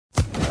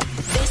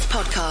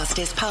podcast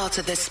is part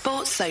of the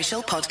Sports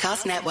Social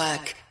Podcast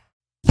Network.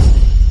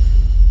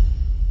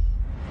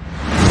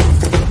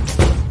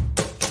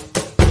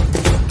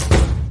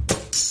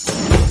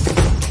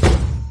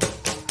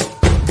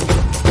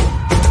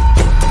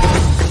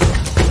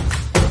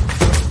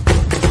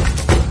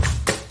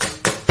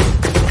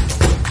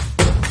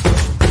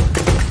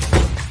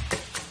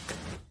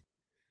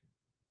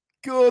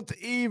 Good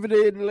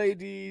evening,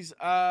 ladies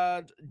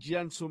and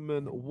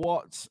gentlemen.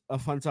 What a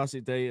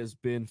fantastic day it has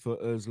been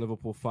for us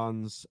Liverpool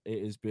fans.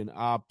 It has been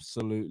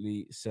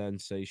absolutely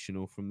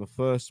sensational from the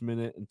first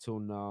minute until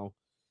now.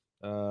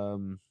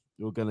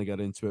 We're going to get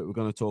into it. We're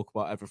going to talk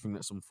about everything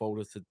that's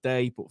unfolded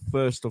today. But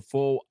first of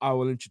all, I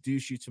will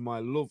introduce you to my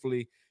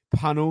lovely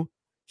panel.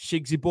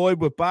 Shigsy boy,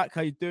 we're back.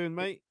 How you doing,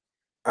 mate?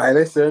 Hey,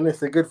 listen,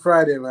 it's a good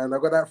Friday, man. I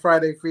got that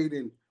Friday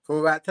feeling from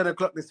about 10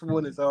 o'clock this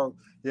morning. So,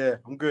 yeah,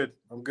 I'm good.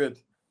 And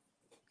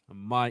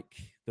Mike,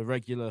 the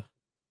regular.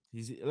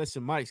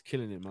 Mike's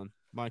killing it, man.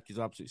 Mike is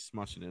absolutely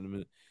smashing it in a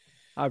minute.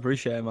 I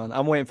appreciate it, man.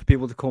 I'm waiting for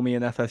people to call me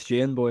an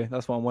FSGN boy.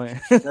 That's what I'm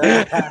waiting.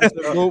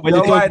 Don't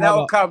worry, that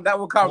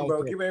will come,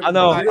 bro. I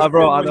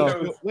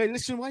know. Wait,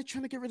 listen, why are you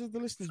trying to get rid of the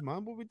listeners,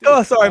 man? What we doing?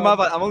 Oh, sorry, my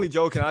bad. I'm only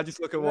joking. I just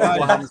look at what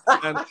happens.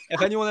 And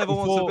if anyone ever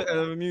wants a bit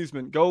of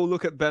amusement, go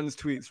look at Ben's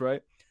tweets,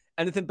 right?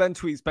 Anything Ben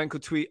tweets, Ben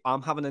could tweet,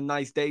 I'm having a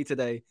nice day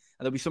today. And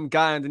there'll be some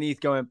guy underneath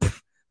going,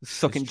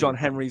 sucking John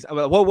Henry's.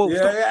 Whoa,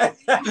 yeah,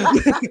 stop.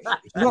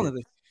 None of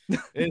this.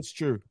 It's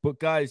true. But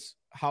guys,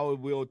 how are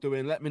we all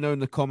doing? Let me know in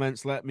the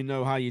comments. Let me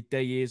know how your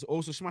day is.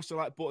 Also, smash the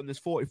like button. There's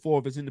 44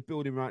 of us in the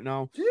building right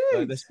now.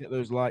 Let's get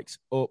those likes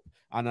up.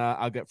 And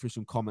I'll get through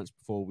some comments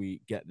before we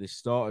get this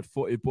started.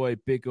 Footy boy,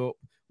 big up.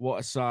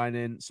 What a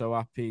signing. So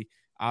happy.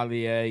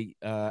 Ali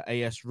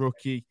AS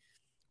rookie.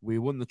 We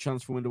won the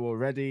transfer window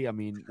already. I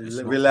mean,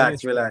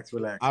 relax.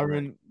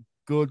 Aaron,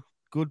 good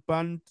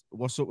band.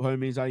 What's up,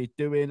 homies? How you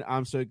doing?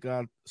 I'm so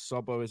glad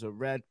Sobo is a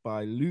red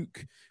by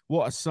Luke.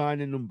 What a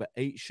signing, number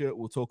 8 shirt.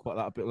 We'll talk about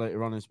that a bit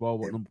later on as well.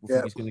 What number we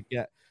think he's going to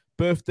get.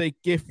 Birthday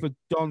gift for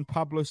Don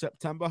Pablo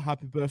September.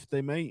 Happy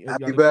birthday, mate.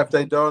 Happy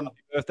birthday, Don. Happy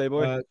birthday,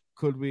 boy.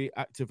 Could we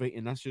activate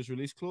Inacia's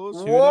release clause?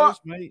 What? Who knows,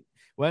 mate?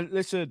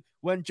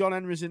 When John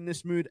Henry's in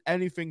this mood,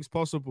 anything's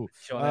possible.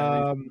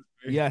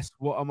 Yes,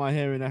 what am I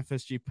hearing?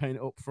 FSG paying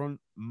it up front?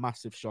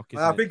 Massive shock.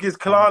 I think it's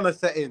Klarna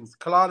settings.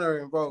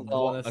 Klarna involved.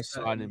 What a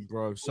signing,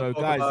 bro. So,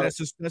 guys,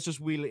 let's just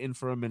wheel it in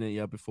for a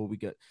minute, before we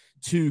get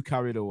too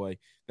carried away.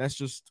 Let's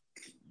just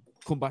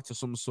come back to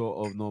some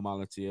sort of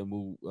normality, and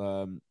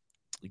we'll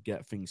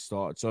get things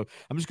started. So,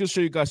 I'm just going to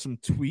show you guys some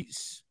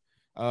tweets.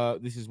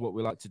 This is what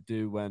we like to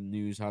do when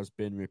news has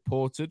been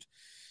reported.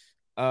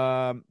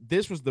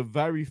 This was the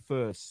very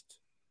first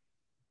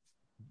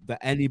that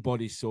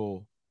anybody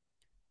saw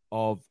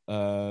of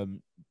Dominik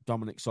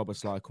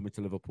Szoboszlai coming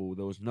to Liverpool.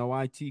 There was no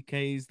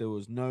ITKs, there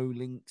was no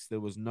links, there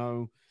was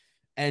no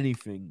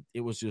anything.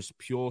 It was just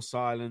pure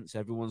silence.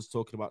 Everyone's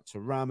talking about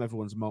Thuram,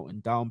 everyone's melting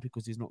down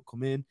because he's not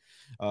come in.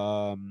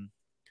 And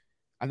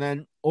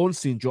then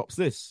Ornstein drops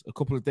this a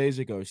couple of days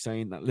ago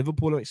saying that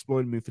Liverpool are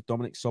exploring a move for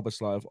Dominik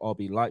Szoboszlai of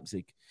RB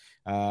Leipzig.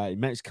 He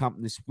met his camp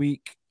this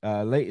week.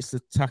 Latest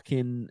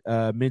attacking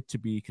mid to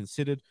be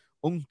considered.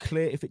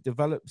 Unclear if it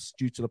develops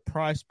due to the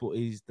price, but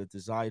is the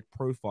desired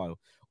profile.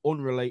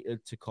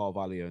 Unrelated to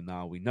Carvalho.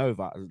 Now, we know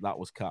that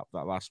was capped,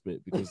 that last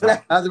bit. Because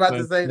I was about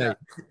to say that.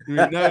 We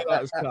know that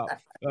was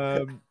capped.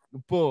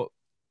 But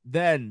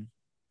then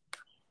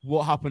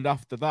what happened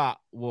after that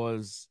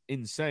was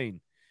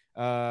insane.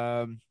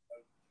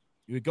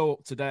 We go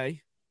up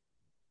today.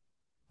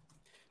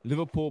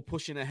 Liverpool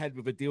pushing ahead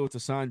with a deal to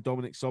sign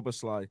Dominik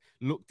Szoboszlai.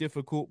 Looked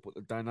difficult, but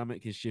the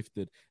dynamic has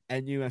shifted.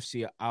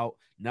 NUFC are out.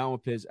 Now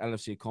appears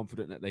LFC are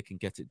confident that they can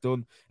get it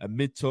done. And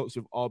mid-talks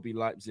with RB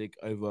Leipzig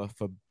over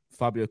for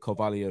Fabio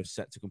Carvalho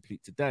set to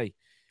complete today.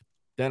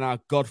 Then our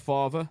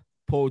godfather,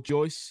 Paul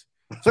Joyce,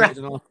 tweeted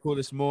an article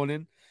this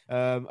morning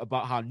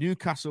about how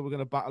Newcastle were going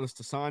to battle us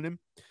to sign him.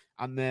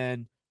 And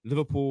then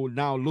Liverpool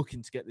now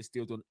looking to get this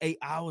deal done 8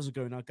 hours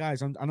ago. Now,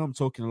 guys, I know I'm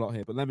talking a lot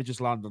here, but let me just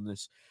land on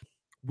this.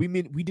 We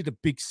did a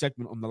big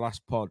segment on the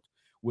last pod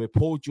where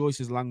Paul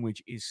Joyce's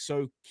language is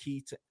so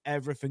key to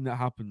everything that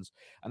happens.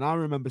 And I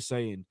remember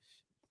saying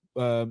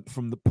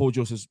from the Paul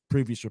Joyce's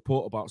previous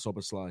report about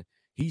Szoboszlai,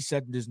 he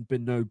said there's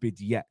been no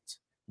bid yet.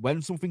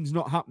 When something's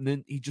not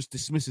happening, he just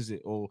dismisses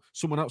it, or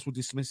someone else will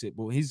dismiss it.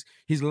 But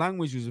his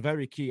language was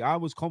very key. I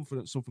was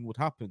confident something would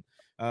happen.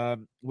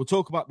 We'll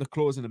talk about the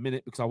clause in a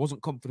minute because I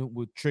wasn't confident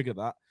we'd trigger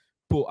that.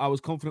 But I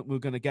was confident we were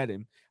going to get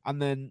him.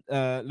 And then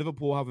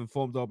Liverpool have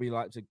informed RB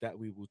Leipzig that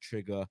we will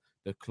trigger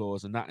the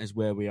clause. And that is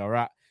where we are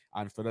at.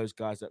 And for those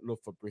guys that love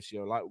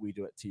Fabrizio like we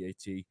do at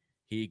TAT,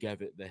 he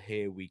gave it the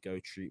here we go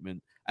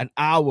treatment an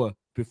hour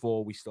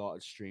before we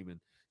started streaming.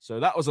 So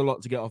that was a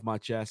lot to get off my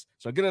chest.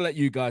 So I'm going to let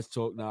you guys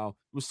talk now.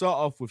 We'll start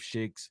off with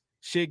Shigs.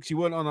 Shigs, you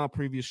weren't on our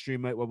previous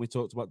stream, mate, when we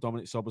talked about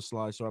Dominik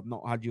Szoboszlai. So I've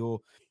not had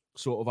your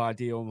sort of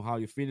idea on how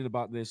you're feeling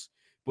about this.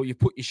 But you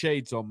put your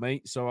shades on,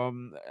 mate. So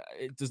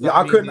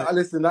I couldn't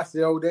listen. That's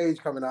the old age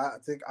coming out.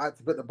 I had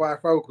to put the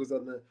bifocals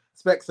on the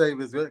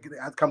Specsavers. It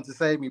had come to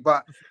save me.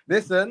 But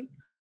listen,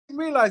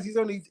 realize he's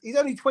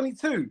only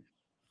 22.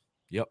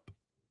 Yep.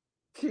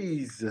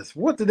 Jesus,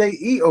 what do they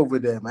eat over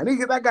there, man?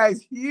 That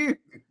guy's huge.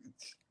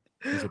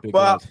 He's a big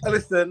But lad.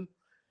 listen,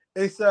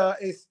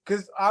 it's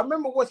because I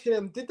remember watching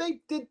him. Did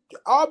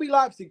RB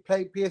Leipzig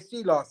play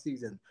PSG last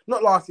season?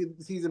 Not last season,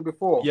 the season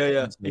before.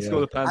 Yeah. He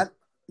scored a pen.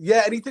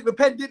 And he took the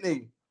pen, didn't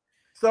he?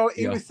 So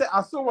he was.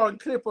 I saw one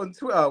clip on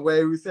Twitter where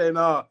he was saying,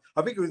 I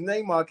think it was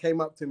Neymar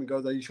came up to him and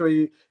goes, "Are you sure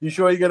you're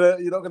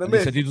not gonna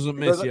miss?" He said he doesn't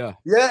miss. Yeah.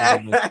 I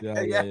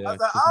was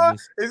like,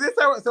 is this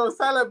how? So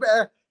Salah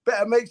better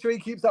make sure he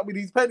keeps up with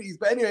these penalties.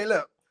 But anyway,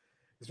 look,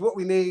 it's what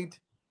we need.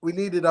 We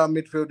needed our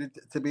midfield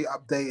to be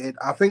updated.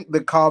 I think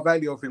the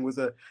Carvalho thing was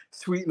a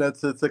sweetener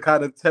to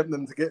kind of tempt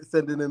them to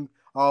sending him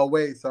our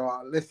way.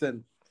 So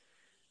listen,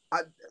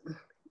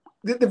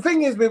 the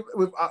thing is with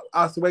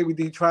us, the way we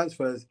do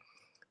transfers,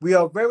 we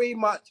are very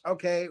much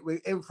okay.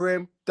 We're in for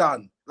him,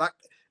 done. Like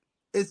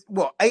it's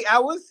 8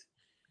 hours,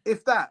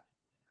 if that.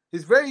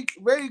 It's very,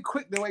 very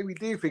quick the way we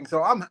do things.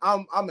 So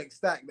I'm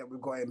ecstatic that we've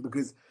got him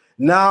because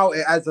now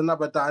it adds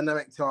another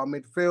dynamic to our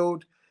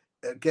midfield.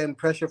 Again,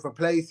 pressure for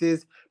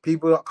places,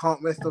 people that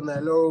can't rest on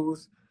their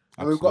laurels.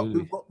 And we've got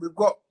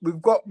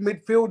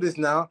midfielders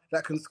now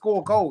that can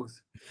score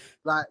goals.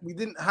 Like we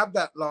didn't have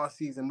that last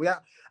season. And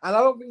I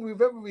don't think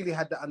we've ever really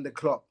had that under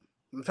Klopp.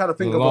 I'm trying to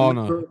think of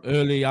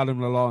early Adam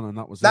Lallana,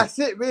 and that's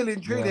it, really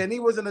and truly. Yeah. And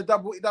he wasn't a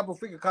double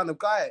figure kind of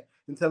guy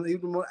in terms of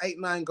even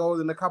 8-9 goals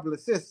and a couple of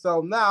assists.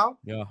 So now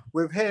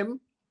with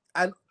him,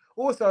 and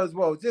also as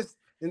well, just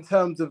in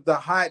terms of the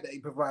height that he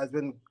provides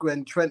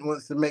when Trent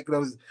wants to make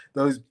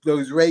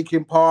those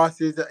raking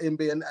passes at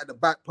the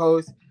back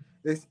post.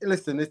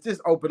 It's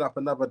just opened up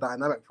another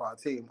dynamic for our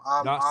team.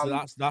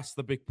 That's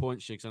the big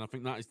point, Shigs, and I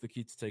think that is the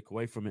key to take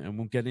away from it, and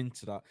we'll get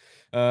into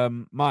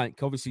that.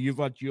 Mike, obviously you've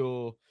had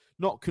your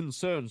not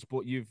concerns,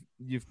 but you've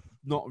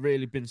not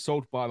really been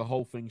sold by the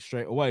whole thing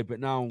straight away, but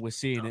now we're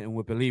seeing it and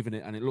we're believing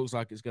it and it looks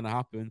like it's going to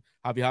happen.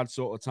 Have you had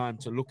sort of time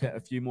to look at a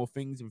few more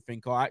things and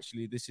think,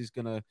 actually this is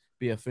going to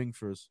be a thing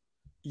for us?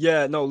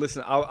 Yeah, no,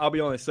 listen, I'll be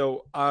honest.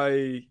 So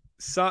I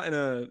sat in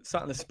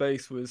a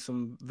space with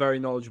some very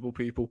knowledgeable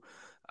people.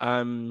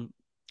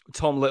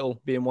 Tom Little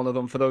being one of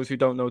them. For those who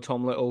don't know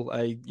Tom Little,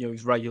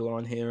 he's regular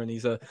on here and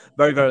he's a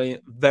very,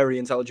 very, very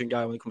intelligent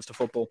guy when it comes to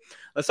football.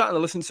 I sat and I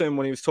listened to him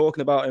when he was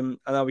talking about him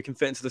and how we can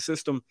fit into the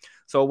system.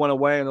 So I went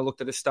away and I looked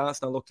at his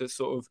stats and I looked at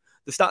sort of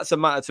the stats that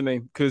matter to me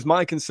because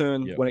my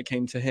concern when it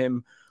came to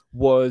him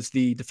was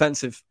the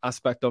defensive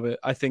aspect of it.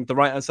 I think the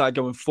right-hand side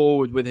going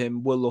forward with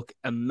him will look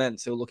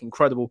immense. It'll look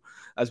incredible.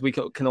 As we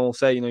can all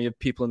say, you have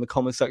people in the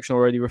comment section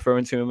already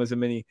referring to him as a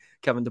mini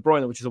Kevin De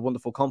Bruyne, which is a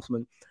wonderful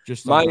compliment.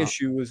 My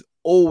issue was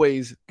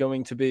always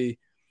going to be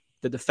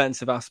the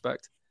defensive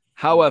aspect.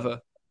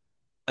 However,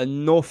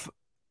 enough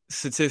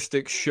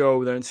statistics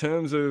show that in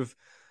terms of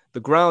the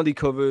ground he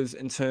covers,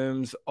 in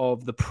terms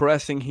of the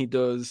pressing he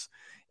does,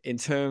 in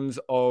terms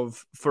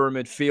of, for a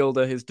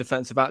midfielder, his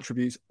defensive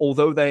attributes,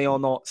 although they are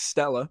not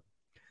stellar,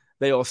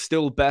 they are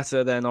still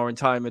better than our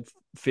entire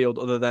midfield,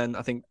 other than,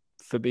 I think,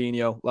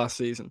 Fabinho last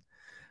season,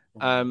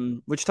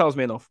 which tells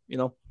me enough,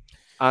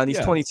 And he's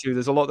 22.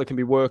 There's a lot that can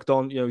be worked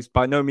on. He's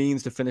by no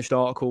means the finished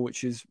article,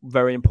 which is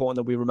very important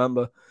that we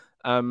remember.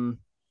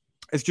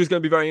 It's just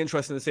going to be very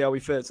interesting to see how he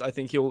fits. I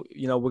think we're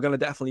going to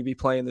definitely be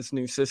playing this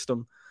new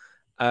system.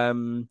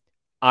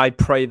 I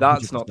pray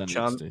that's not the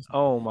chant.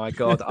 Oh my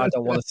God, I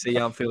don't want to see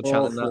Anfield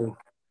chanting that.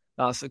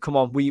 Come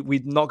on,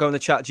 we're not going to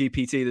chat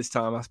GPT this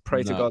time. I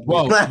pray to God.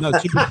 Well, no,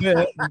 to be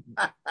fair,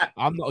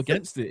 I'm not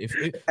against it.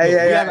 We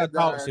had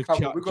doubts if chat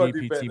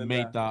GPT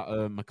made that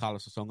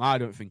McAllister song. I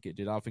don't think it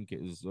did. I think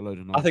it was a load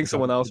of nonsense. I think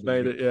someone else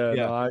made it.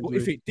 Yeah. No,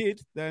 if it did,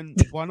 then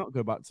why not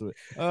go back to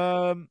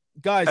it?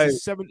 Guys,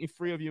 there's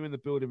 73 of you in the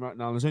building right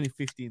now. There's only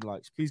 15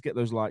 likes. Please get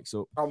those likes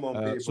up. Come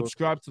on,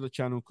 subscribe to the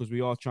channel because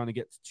we are trying to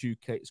get to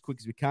 2K as quick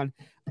as we can.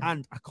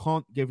 And I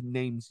can't give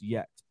names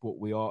yet, but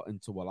we are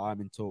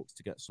I'm in talks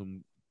to get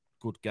some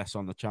good guests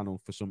on the channel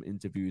for some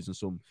interviews and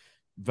some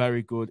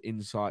very good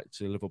insight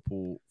to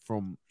Liverpool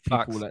from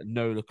people that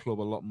know the club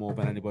a lot more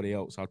than anybody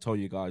else. I'll tell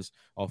you guys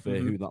off air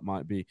who that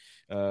might be.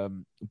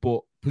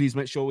 But please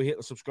make sure we hit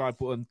the subscribe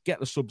button, get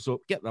the subs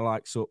up, get the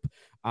likes up,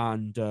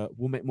 and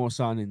we'll make more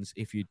signings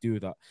if you do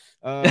that.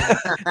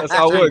 That's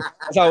how it works.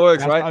 That's how it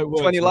works, right?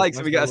 20 likes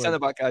and we get a centre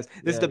back, guys.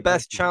 This is the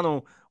best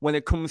channel when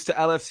it comes to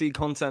LFC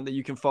content that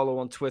you can follow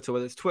on Twitter,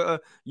 whether it's Twitter,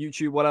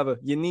 YouTube, whatever.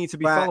 You need to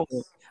be following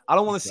it. I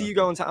don't want to see you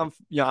go into I'm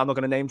not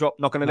going to name drop.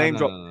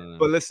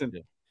 But listen,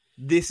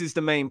 this is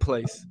the main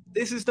place.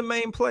 This is the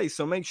main place.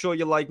 So make sure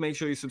you like, make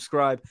sure you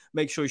subscribe,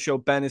 make sure you show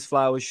Ben his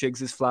flowers, Shigs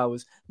his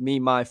flowers, me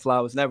my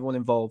flowers, and everyone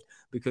involved,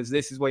 because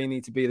this is where you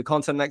need to be. The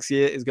content next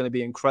year is going to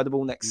be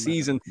incredible. Next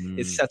season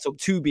is set up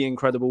to be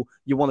incredible.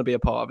 You want to be a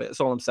part of it.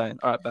 That's all I'm saying.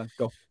 All right, Ben,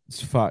 go.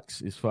 It's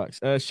facts.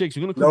 Shigs,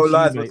 we're going to come to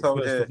you, mate,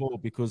 first of all,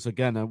 because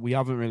again, we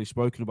haven't really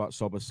spoken about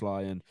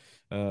Szoboszlai,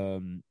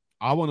 and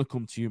I want to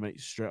come to you, mate,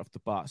 straight off the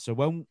bat. So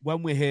when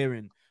we're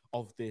hearing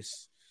of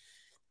this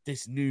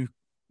new,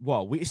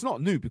 it's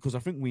not new because I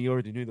think we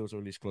already knew there was a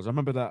release clause. I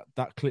remember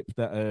that clip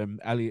that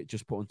Elliot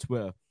just put on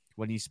Twitter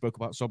when he spoke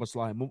about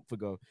Szoboszlai a month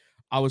ago.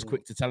 I was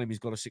quick to tell him he's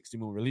got a 60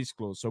 mil release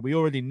clause. So we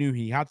already knew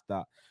he had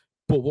that.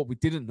 But what we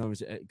didn't know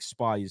is it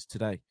expires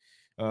today.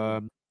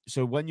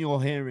 So when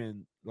you're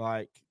hearing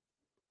like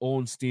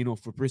Ornstein or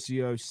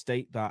Fabrizio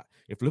state that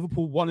if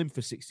Liverpool want him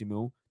for 60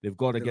 mil, they've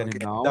got to get him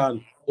now,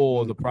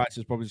 or the price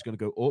is probably just going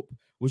to go up.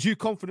 Was you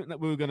confident that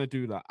we were going to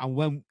do that? And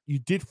when you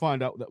did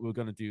find out that we were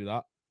going to do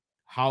that,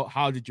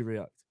 how did you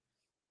react?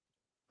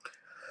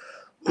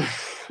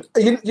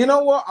 You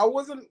know what? I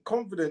wasn't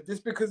confident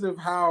just because of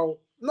how,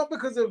 not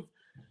because of,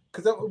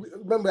 because I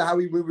remember how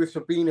we moved with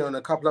Fabinho and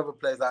a couple other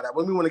players like that.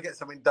 When we want to get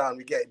something done,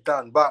 we get it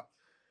done. But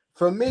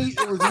for me,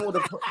 it was more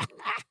the.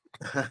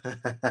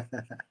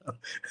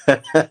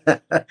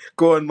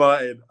 Go on,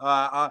 Martin.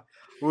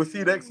 We'll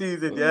see next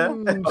season, yeah?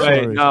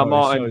 Sorry,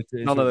 Martin,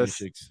 none of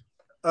this.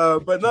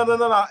 But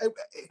no.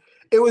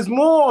 It was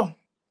more...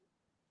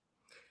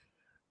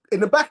 In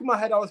the back of my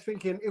head, I was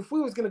thinking, if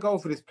we was going to go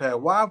for this player,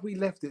 why have we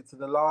left it to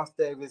the last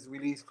day of his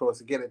release clause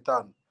to get it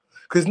done?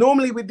 Because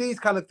normally with these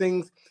kind of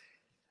things,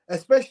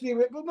 especially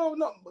with,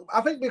 I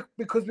think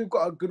because we've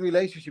got a good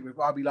relationship with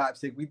RB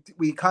Leipzig,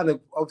 we kind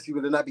of, obviously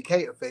with the Naby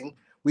Keita thing,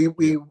 we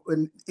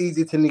were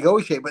easy to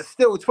negotiate, but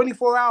still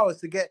 24 hours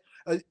to get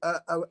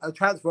a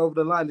transfer over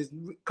the line is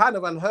kind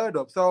of unheard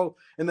of. So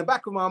in the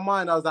back of my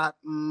mind, I was like,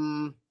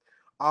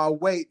 I'll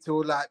wait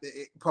till like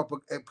it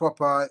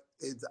proper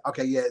is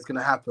okay. Yeah, it's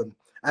gonna happen.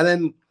 And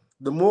then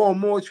the more and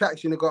more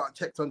traction it got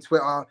checked on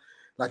Twitter,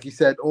 like you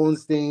said,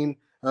 Ornstein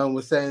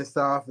was saying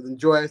stuff, and then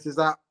Joyce is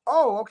like,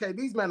 oh, okay,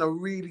 these men are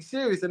really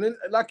serious. And then,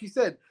 like you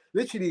said,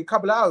 literally a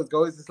couple of hours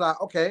ago, it's just like,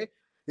 okay,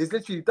 it's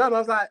literally done. I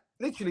was like,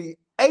 literally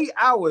 8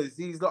 hours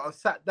these lot have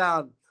sat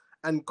down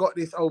and got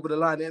this over the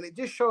line. And it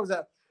just shows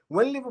that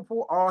when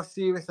Liverpool are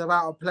serious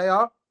about a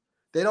player,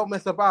 they don't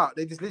mess about.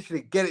 They just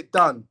literally get it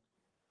done.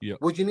 Yeah.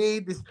 What you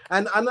need is,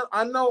 and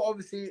I know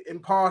obviously in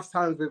past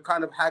times we've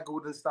kind of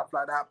haggled and stuff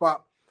like that,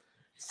 but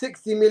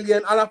 60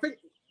 million, and I think,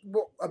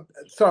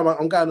 sorry,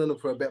 I'm going on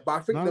for a bit, but I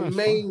think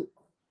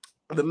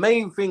the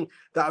main thing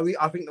that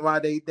I think why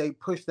they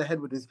pushed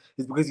ahead with this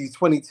is because he's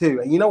 22,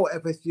 and you know what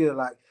FSG are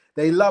like,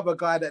 they love a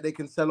guy that they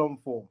can sell on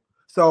for.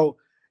 So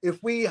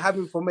if we have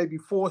him for maybe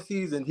 4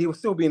 seasons, he will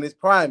still be in his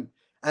prime,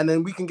 and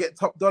then we can get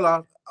top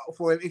dollar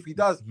for him if he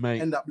does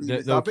end up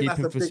leaving.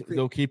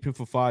 They'll keep him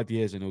for 5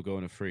 years and he'll go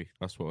on a free.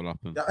 That's what will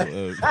happen.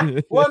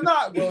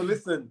 Well,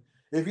 listen,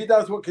 if he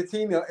does what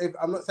Coutinho, if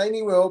I'm not saying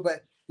he will,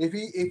 but if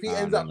he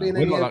ends up being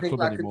we're not that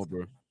club anymore,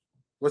 bro.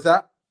 What's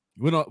that?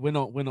 We're not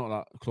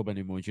that club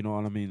anymore. Do you know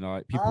what I mean?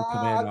 Like people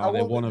come in and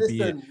they want to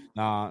be.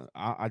 Nah,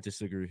 I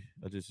disagree.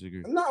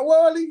 No,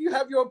 well, you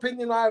have your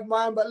opinion, I have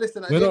mine. But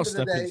listen, at the end of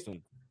the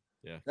day,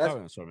 yeah.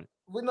 Carry on, sorry.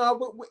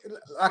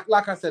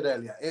 Like I said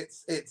earlier,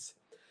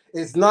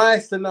 it's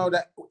nice to know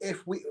that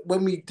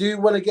when we do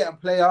want to get a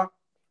player,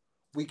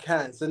 we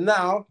can. So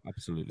now,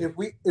 absolutely,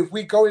 if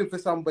we go in for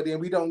somebody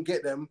and we don't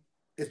get them,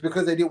 it's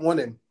because they didn't want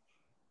him.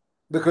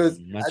 Because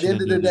at the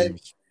end of the day,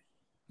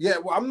 yeah,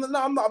 well,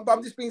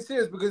 I'm just being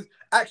serious because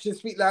actions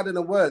speak louder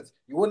than words.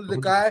 You wanted the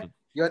 100%. Guy,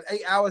 you had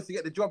 8 hours to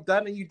get the job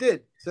done, and you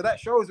did. So that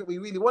shows that we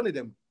really wanted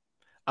him.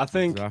 I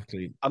think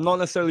I'm not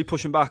necessarily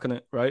pushing back on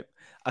it, right?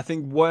 I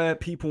think where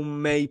people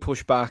may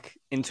push back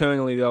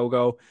internally, they'll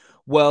go,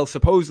 well,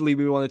 supposedly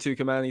we wanted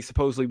Tuchel,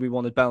 supposedly we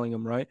wanted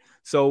Bellingham, right?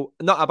 So,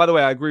 no, by the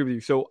way, I agree with you.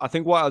 So I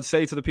think what I'd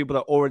say to the people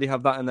that already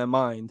have that in their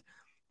mind,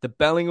 the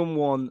Bellingham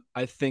one,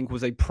 I think,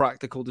 was a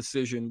practical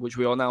decision, which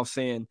we are now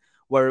seeing,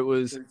 where it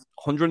was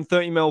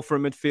 130 mil for a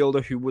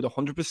midfielder who would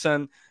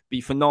 100% be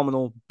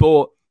phenomenal.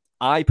 But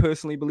I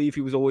personally believe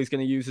he was always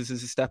going to use this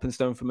as a stepping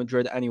stone for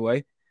Madrid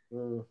anyway.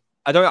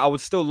 I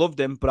would still loved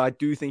him, but I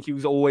do think he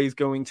was always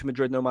going to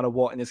Madrid no matter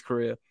what in his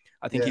career.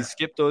 I think he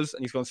skipped us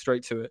and he's gone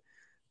straight to it.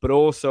 But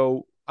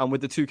also, and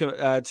with the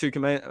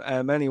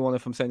Tuchel one,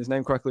 if I'm saying his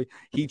name correctly,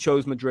 he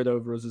chose Madrid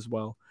over us as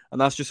well. And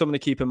that's just something to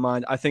keep in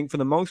mind. I think for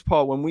the most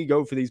part, when we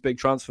go for these big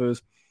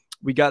transfers,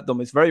 we get them.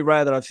 It's very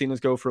rare that I've seen us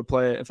go for a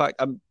player. In fact,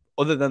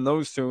 other than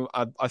those two,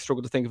 I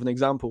struggle to think of an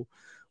example.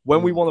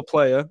 When we want a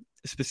player,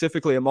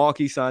 specifically a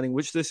marquee signing,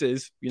 which this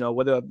is,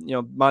 whether,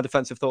 my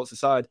defensive thoughts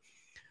aside,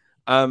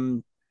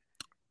 Van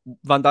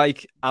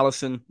Dijk,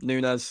 Alisson,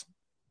 Núñez,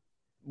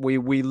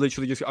 we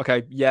literally just,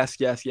 okay, yes.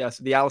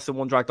 The Alisson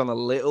one dragged on a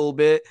little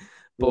bit,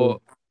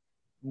 but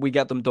we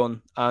get them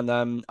done.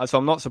 And so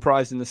I'm not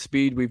surprised in the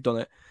speed we've done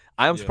it.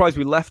 I am surprised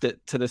we left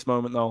it to this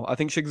moment, though. I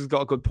think Shigs has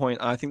got a good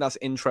point, and I think that's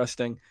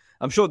interesting.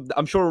 I'm sure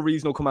a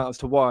reason will come out as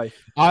to why.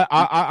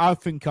 I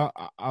think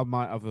I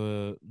might have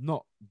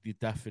not the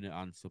definite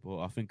answer, but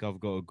I think I've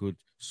got a good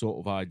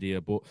sort of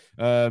idea. But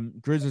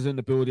Grizz is in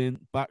the building,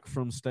 back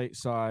from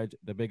stateside,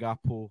 the Big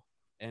Apple,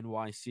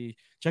 NYC.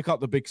 Check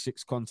out the Big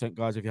Six content,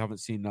 guys, if you haven't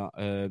seen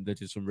that. They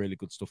did some really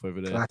good stuff over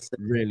there. Classic.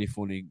 Really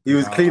funny. He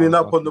was cleaning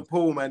up on the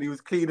pool, man. He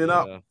was cleaning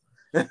up.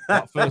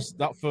 that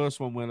first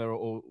one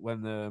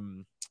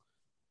when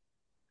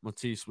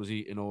Matisse was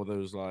eating all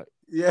those what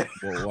he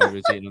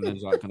was eating, and then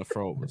he's like kind of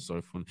throw up. Was so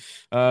fun.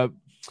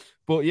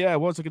 But yeah,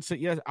 what was I going to say?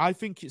 Yeah, I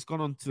think it's gone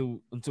on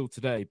until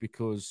today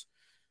because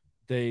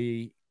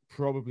they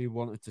probably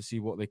wanted to see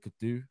what they could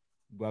do,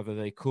 whether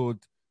they could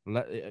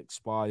let it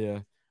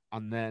expire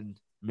and then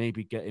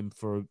maybe get him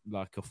for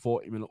like a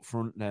 40 mil up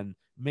front, then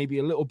maybe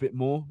a little bit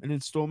more in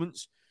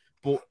installments.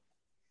 But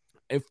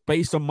if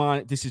based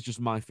on this is just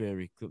my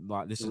theory,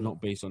 like this is not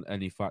based on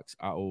any facts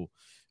at all.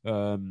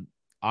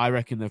 I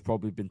reckon they've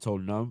probably been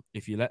told no.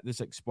 If you let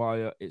this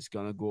expire, it's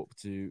gonna go up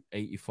to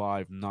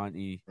 85,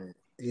 90,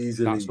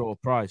 easily, that sort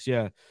of price.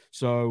 Yeah.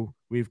 So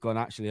we've gone,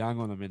 actually, hang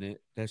on a minute,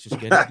 let's just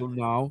get it done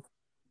now,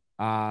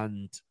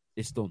 and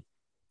it's done.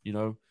 You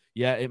know,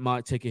 yeah, it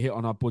might take a hit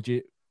on our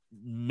budget.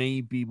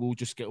 Maybe we'll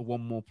just get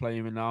one more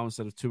player in now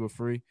instead of 2 or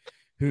 3.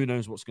 Who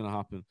knows what's going to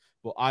happen?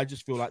 But I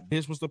just feel like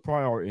this was the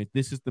priority.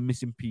 This is the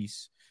missing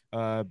piece.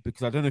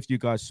 Because I don't know if you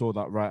guys saw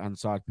that right-hand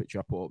side picture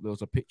I put up. There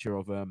was a picture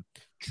of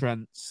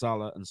Trent,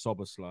 Salah, and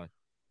Szoboszlai.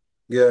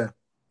 Yeah.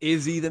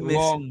 Is he the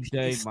missing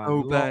piece?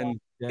 Oh, Ben.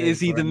 Is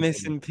he the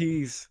missing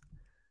piece?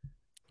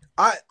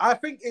 I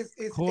think it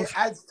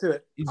adds to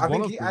it. I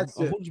think he adds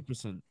to it.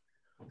 100%.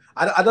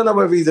 I don't know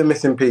whether he's a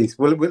missing piece.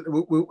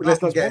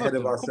 Let's not get ahead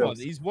of ourselves. Come on,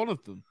 he's one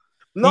of them.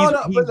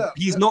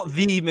 He's not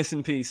the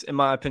missing piece, in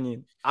my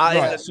opinion.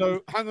 Right,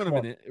 so hang on a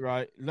minute,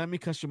 right? Let me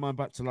cast your mind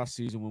back to last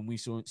season when we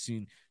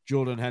seen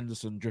Jordan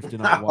Henderson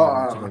drifting out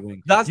wide into the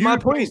wing. That's my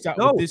point.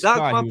 This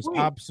guy who was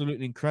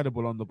absolutely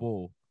incredible on the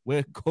ball.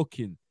 We're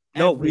cooking.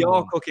 No, we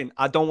are cooking.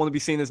 I don't want to be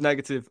seen as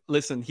negative.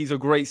 Listen, he's a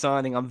great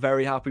signing. I'm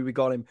very happy we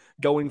got him.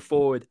 Going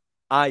forward,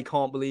 I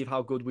can't believe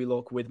how good we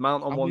look with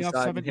Mount on one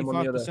side and him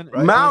on the other.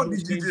 Right? Mount,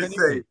 did you just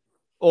say?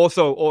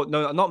 Also,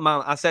 no, not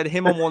Mount. I said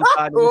him on one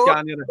side and this guy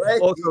on the other.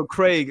 Also,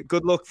 Craig,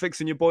 good luck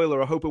fixing your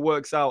boiler. I hope it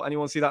works out.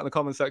 Anyone see that in the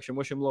comment section?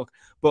 Wish him luck.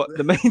 But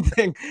the main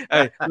thing,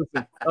 hey,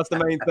 listen, that's the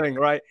main thing,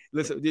 right?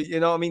 Listen, you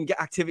know what I mean?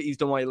 Get activities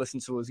done while you listen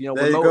to us. You know,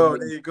 there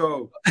you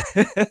go.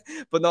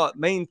 But no,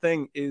 main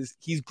thing is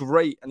he's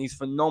great and he's a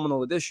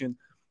phenomenal addition,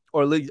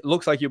 or at least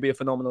looks like he'll be a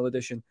phenomenal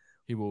addition.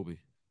 He will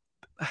be.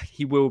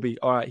 He will be.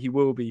 All right, he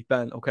will be,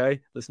 Ben.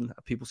 Okay? Listen,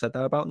 people said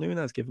that about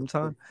Nunes. Give him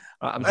time.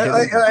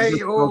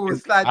 Sliding.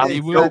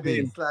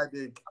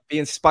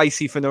 Being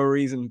spicy for no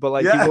reason. But,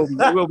 like, he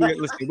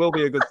will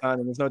be a good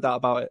signing. There's no doubt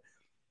about it.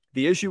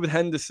 The issue with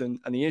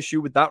Henderson and the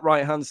issue with that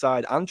right-hand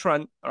side and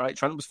Trent, all right,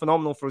 Trent was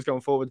phenomenal for us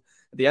going forward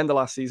at the end of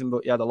last season,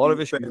 but he had a lot of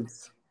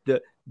issues.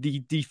 The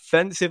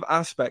defensive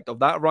aspect of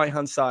that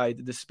right-hand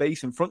side, the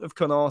space in front of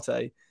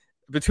Konate,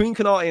 between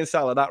Konate and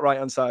Salah, that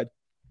right-hand side,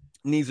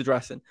 needs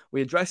addressing.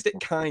 We addressed it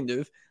kind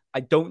of. I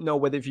don't know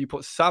whether if you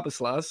put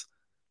Szoboszlai,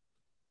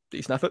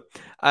 decent effort,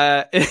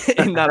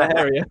 in that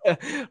area,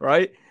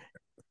 right?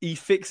 He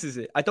fixes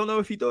it. I don't know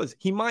if he does.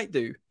 He might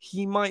do.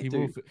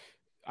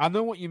 I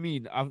know what you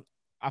mean.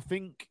 I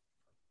think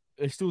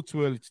it's still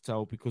too early to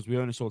tell because we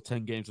only saw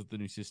 10 games of the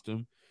new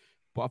system.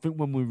 But I think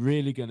when we're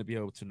really going to be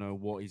able to know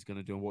what he's going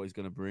to do and what he's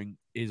going to bring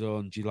is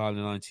on July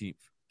the 19th.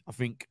 I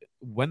think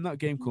when that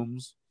game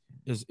comes,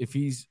 if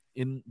he's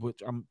in,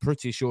 which I'm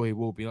pretty sure he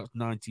will be, that's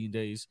 19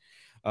 days,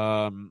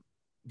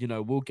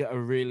 we'll get a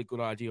really good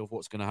idea of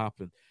what's going to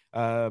happen.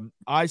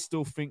 I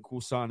still think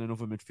we'll sign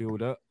another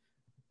midfielder.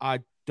 I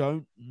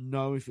don't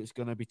know if it's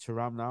going to be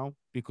Thuram now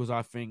because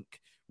I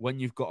think when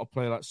you've got a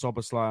player like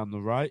Szoboszlai on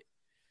the right,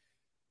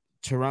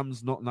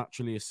 Thuram's not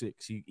naturally a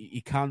 6.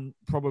 He can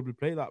probably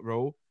play that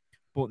role,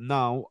 but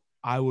now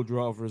I would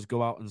rather us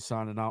go out and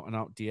sign an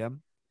out-and-out DM,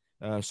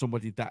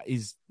 somebody that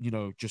is,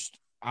 just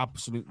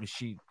absolute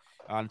machine.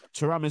 And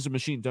Thuram is a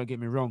machine, don't get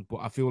me wrong, but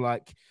I feel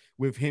like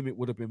with him, it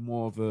would have been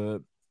more of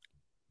an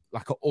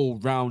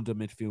all-rounder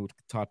midfield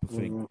type of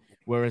thing.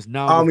 Whereas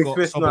now we've got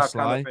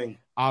Szoboszlai, kind of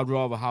I'd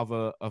rather have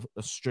a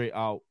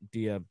straight-out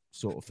DM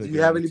sort of thing. Do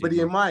you have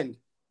anybody in mind?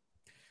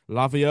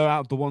 Lavia,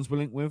 out of the ones we're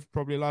linked with,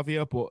 probably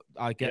Lavia, but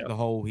I get the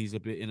whole he's a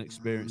bit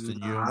inexperienced and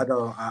young.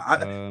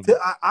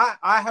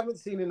 I haven't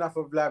seen enough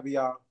of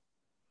Lavia.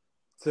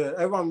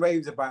 Everyone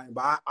raves about him,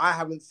 but I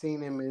haven't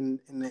seen him in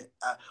it.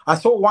 I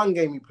saw one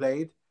game he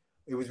played.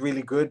 It was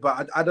really good,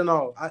 but I don't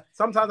know.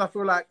 Sometimes I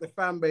feel like the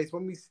fan base,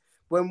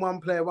 when one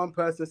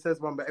person says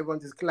one, but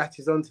everyone just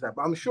latches onto that.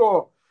 But I'm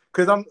sure,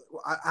 because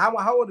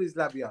how old is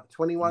Lavia?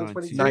 21,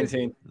 22?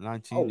 19.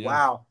 Oh, yeah.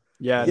 Wow.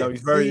 Yeah, no,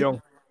 he's very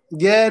young.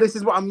 Yeah, this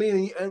is what I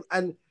mean.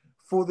 And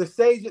for the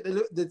stage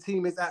that the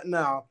team is at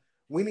now,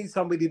 we need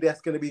somebody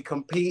that's going to be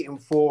competing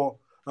for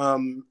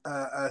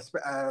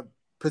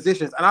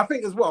positions. And I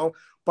think as well,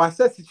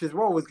 Bajcetic as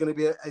well is going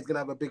to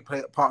have a big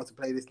part to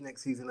play this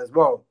next season as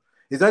well.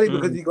 It's only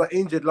because he got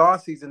injured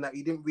last season that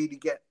he didn't really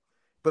get.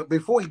 But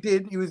before he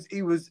did, he was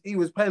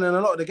playing in a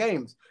lot of the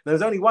games. There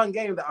was only one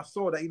game that I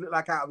saw that he looked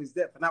like out of his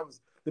depth, and that was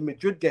the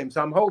Madrid game.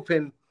 So I'm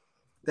hoping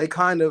they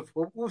kind of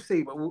we'll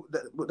see,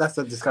 but that's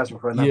a discussion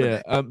for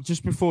another day.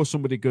 Just before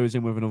somebody goes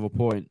in with another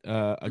point,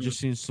 I just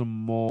seen some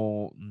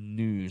more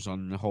news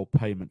on the whole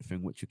payment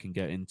thing, which you can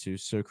get into.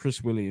 So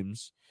Chris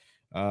Williams,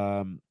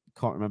 can't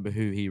remember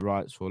who he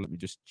writes for. Let me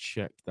just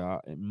check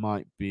that. It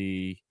might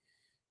be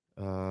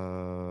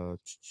who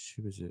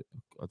is it?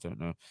 I don't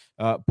know.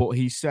 But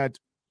he said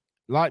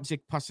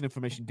Leipzig passing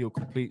information deal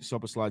complete.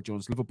 Szoboszlai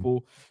joins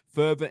Liverpool.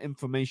 Further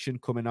information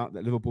coming out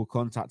that Liverpool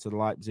contacted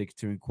Leipzig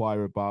to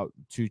inquire about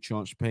 2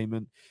 tranche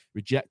payment.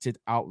 Rejected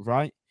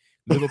outright.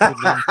 Liverpool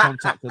then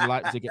contacted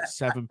Leipzig at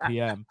 7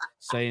 p.m.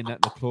 saying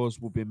that the clause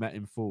will be met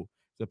in full.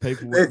 The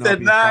paperwork now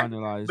being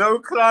finalised. No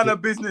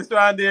Klarna business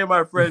around here,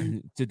 my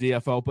friend. To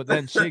DFL. But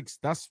then, Shigs,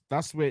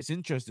 that's where it's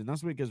interesting.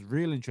 That's where it gets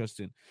real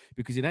interesting,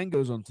 because he then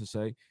goes on to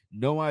say,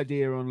 no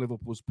idea on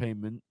Liverpool's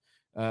payment,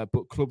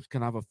 but clubs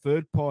can have a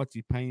third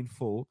party paying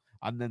full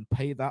and then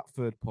pay that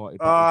third party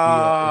back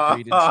via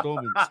agreed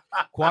installments.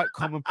 Quite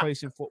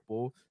commonplace in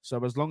football.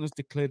 So as long as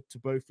declared to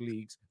both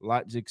leagues,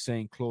 Leipzig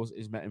saying clause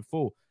is met in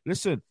full.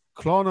 Listen,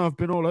 Klarna have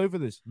been all over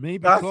this.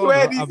 Maybe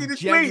Klarna have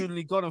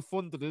genuinely gone and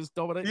funded us.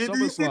 Dominik Szoboszlai.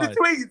 You see the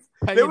tweets?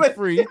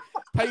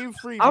 Paying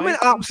free. I'm in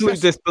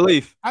absolute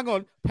disbelief. Hang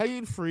on,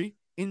 paying free,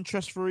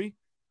 interest free.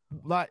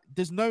 Like,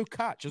 there's no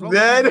catch. As long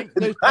as you make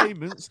those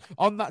payments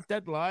on that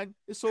deadline,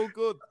 it's all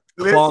good.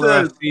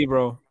 Klarna FC,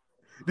 bro.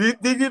 Did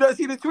you not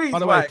see the tweets? By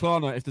the way,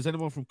 Klarna, if there's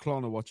anyone from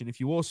Klarna watching, if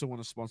you also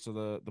want to sponsor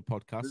the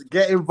podcast,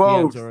 get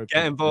involved.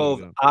 Get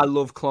involved. I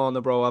love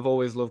Klarna, bro. I've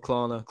always loved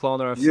Klarna.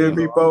 Klarna FC. You and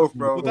me both,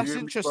 bro. Well, that's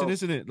interesting,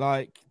 isn't it?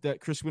 Like,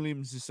 that Chris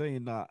Williams is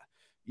saying that,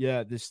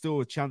 yeah, there's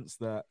still a chance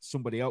that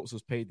somebody else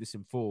has paid this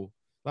in full.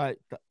 Like,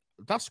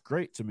 that's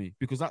great to me,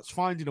 because that's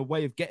finding a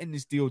way of getting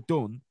this deal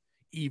done,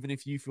 even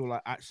if you feel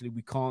like, actually,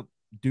 we can't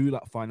do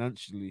that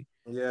financially.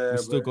 Yeah, we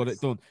still got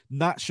it done.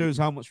 And that shows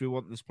how much we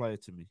want this player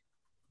to me.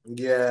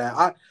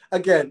 Yeah, I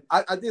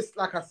just,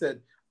 like I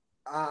said,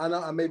 I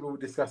know maybe we'll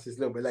discuss this a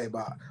little bit later,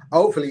 but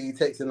hopefully he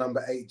takes the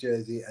number 8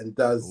 jersey and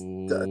does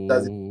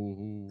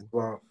it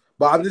well.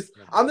 But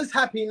I'm just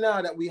happy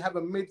now that we have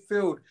a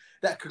midfield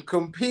that can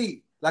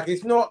compete. Like,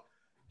 it's not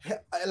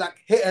like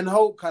hit and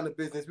hope kind of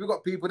business. We've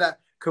got people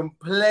that can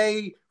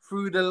play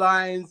through the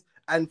lines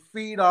and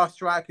feed our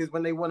strikers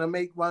when they want to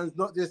make runs,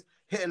 not just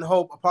hit and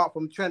hope. Apart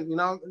from Trent, you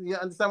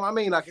understand what I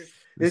mean? Like,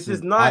 it's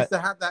just nice to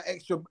have that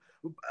extra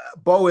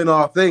bow in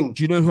our thing.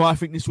 Do you know who I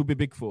think this will be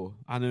big for?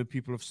 I know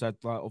people have said,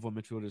 like, other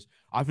midfielders.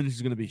 I think this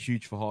is going to be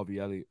huge for Harvey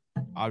Elliott.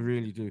 I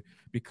really do,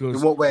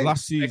 because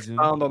last season,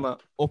 on that.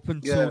 Up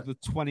until the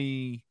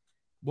 20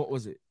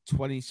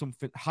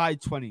 something, high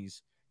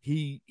 20s,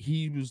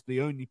 he was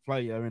the only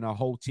player in our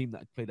whole team that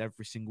had played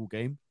every single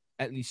game,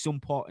 at least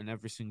some part in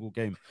every single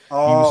game. He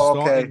was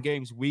starting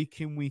games week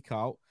in, week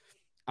out.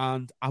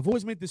 And I've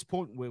always made this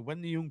point where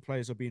when the young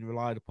players are being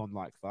relied upon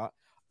like that,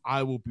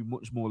 I will be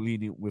much more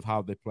lenient with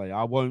how they play.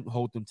 I won't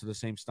hold them to the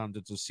same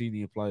standards as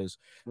senior players.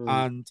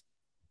 And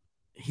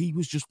he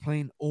was just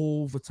playing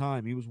all the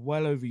time. He was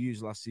well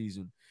overused last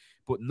season.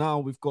 But now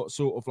we've got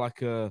sort of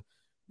like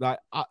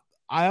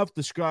I have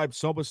described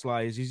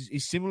Szoboszlai as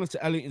he's similar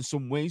to Elliott in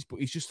some ways,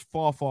 but he's just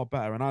far, far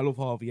better. And I love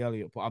Harvey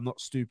Elliott, but I'm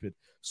not stupid.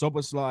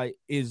 Szoboszlai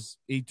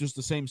he does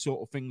the same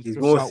sort of things. He's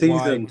more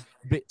seasoned. Wide,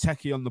 a bit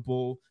techie on the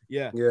ball.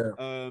 Yeah.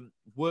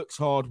 Works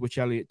hard, which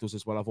Elliott does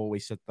as well. I've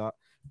always said that.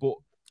 But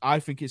I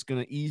think it's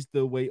going to ease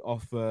the weight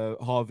off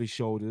Harvey's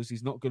shoulders.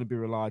 He's not going to be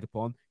relied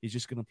upon. He's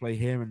just going to play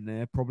here and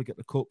there, probably get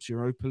the Cups,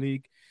 Europa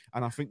League.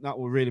 And I think that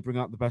will really bring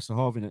out the best of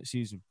Harvey next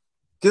season.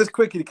 Just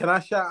quickly, can I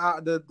shout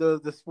out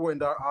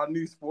our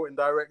new sporting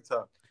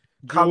director?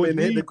 Come in,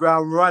 hit the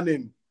ground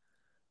running.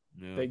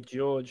 Yeah. Big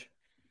George.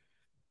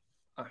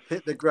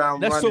 Hit the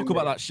ground running. Let's talk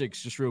about that,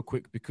 Shigs, just real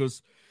quick,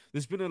 because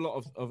there's been a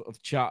lot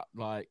of chat.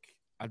 Like,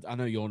 I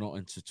know you're not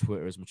into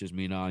Twitter as much as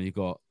me now. You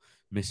got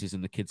missus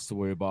and the kids to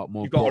worry about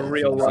more. You got a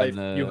real life.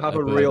 You have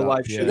a real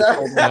life. You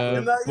know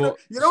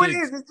what it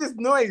is? It's just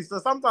noise. So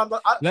sometimes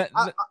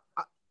I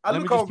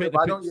look over it,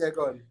 but I don't. Yeah,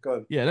 go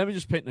on. Yeah, let me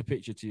just paint the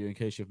picture to you in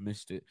case you've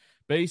missed it.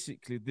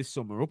 Basically, this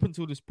summer, up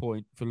until this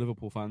point, for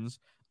Liverpool fans,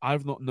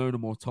 I've not known a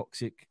more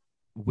toxic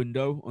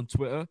window on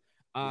Twitter.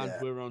 And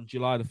we're on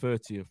July the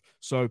 30th.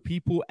 So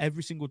people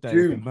every single day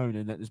have been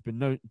moaning that there's been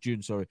no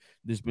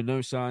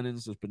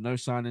signings.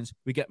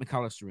 We get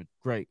McAllister in.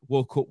 Great.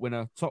 World Cup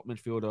winner, top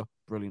midfielder,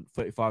 brilliant,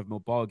 35 mil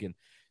bargain.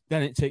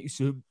 Then it takes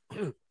you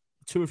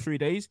 2 or 3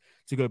 days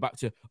to go back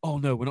to, oh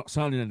no, we're not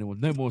signing anyone.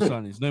 No more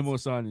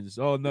signings.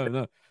 Oh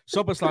no.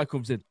 Szoboszlai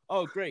comes in.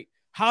 Oh great.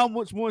 How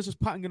much more is this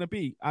pattern going to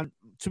be? And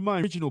to my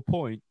original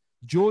point,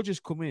 George has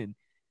come in.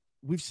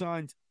 We've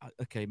signed,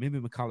 okay, maybe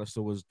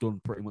McAllister was done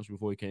pretty much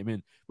before he came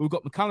in. But we've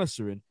got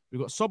McAllister in. We've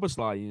got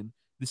Szoboszlai in.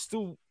 There's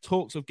still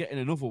talks of getting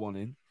another one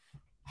in.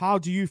 How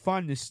do you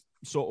find this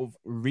sort of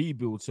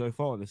rebuild so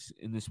far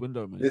in this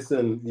window, mate?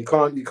 Listen, you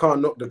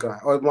can't knock the guy.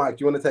 Oh, Mike,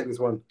 do you want to take this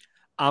one?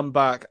 I'm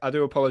back. I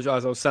do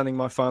apologize. I was sending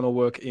my final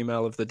work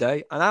email of the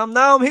day, and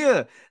I'm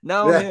here.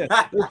 I'm here.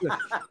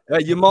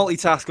 You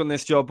multitask on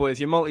this job, boys.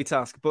 You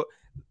multitask. But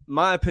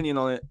my opinion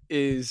on it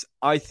is,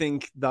 I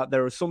think that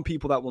there are some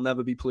people that will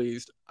never be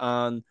pleased,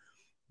 and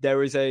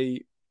there is a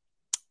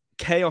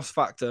chaos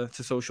factor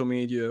to social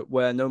media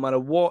where no matter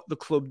what the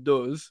club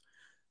does,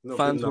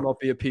 fans will not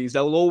be appeased.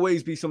 There will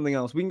always be something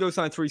else. We can go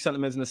sign 3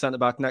 centre-mids and a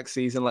centre-back next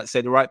season. Let's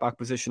say the right-back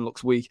position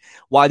looks weak.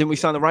 Why didn't we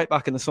sign the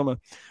right-back in the summer?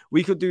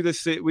 We could do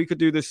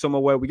this summer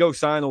where we go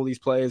sign all these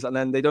players and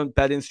then they don't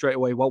bed in straight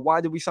away. Well,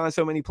 why did we sign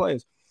so many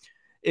players?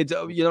 It's,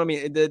 you know what I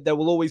mean? There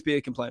will always be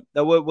a complaint.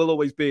 There will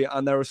always be.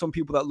 And there are some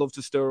people that love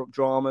to stir up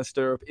drama,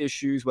 stir up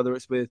issues, whether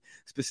it's with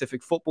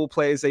specific football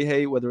players they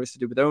hate, whether it's to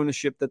do with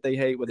ownership that they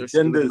hate, whether it's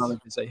to do with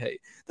managers they hate.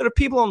 There are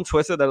people on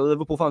Twitter, there are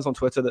Liverpool fans on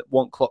Twitter that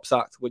want Klopp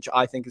sacked, which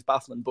I think is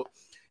baffling. But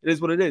it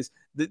is what it is.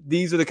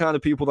 These are the kind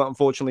of people that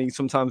unfortunately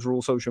sometimes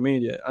rule social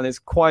media. And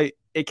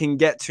it can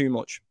get too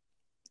much.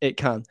 It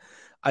can.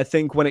 I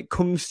think when it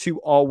comes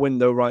to our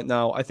window right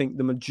now, I think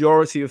the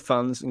majority of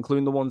fans,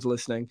 including the ones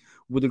listening,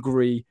 would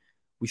agree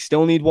we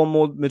still need one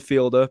more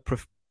midfielder,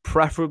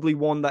 preferably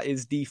one that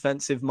is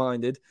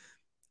defensive-minded.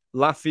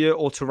 Lafia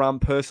or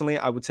Thuram, personally,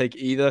 I would take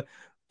either.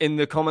 In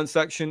the comment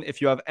section, if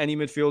you have any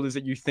midfielders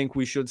that you think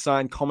we should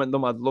sign, comment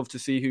them. I'd love to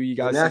see who you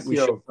guys think we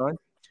should sign.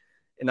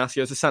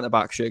 Inacio's a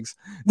centre-back, Shigs.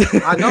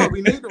 I know,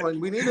 we need one.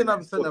 We need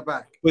another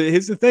centre-back. But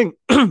here's the thing.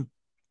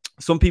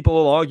 Some people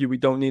will argue we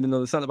don't need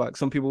another centre-back.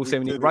 Some people will say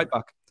we need a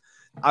right-back.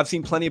 I've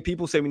seen plenty of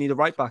people say we need a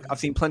right-back. I've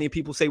seen plenty of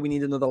people say we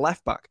need another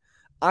left-back.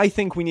 I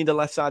think we need a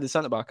left-sided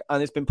centre-back,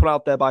 and it's been put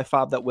out there by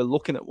Fab that we're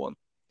looking at one.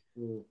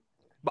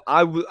 But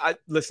I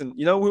listen,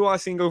 you know who I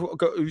seen go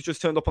who's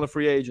just turned up on a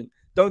free agent?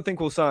 Don't think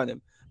we'll sign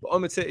him. But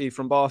Umtiti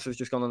from Barca has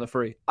just gone on a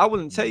free. I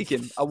wouldn't take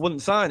him. I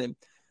wouldn't sign him.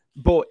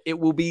 But it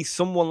will be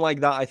someone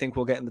like that I think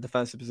we'll get in the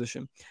defensive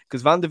position.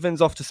 Because Van der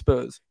Vin's off to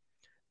Spurs.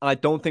 And I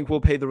don't think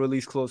we'll pay the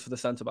release clause for the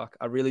centre-back.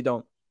 I really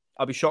don't.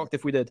 I'd be shocked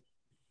if we did.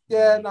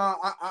 Yeah, no,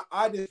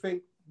 I just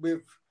think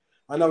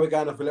I know we're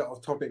going off a little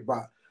off topic,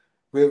 but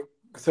we've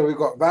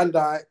got Van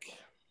Dijk,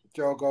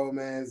 Joe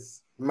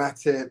Gomez,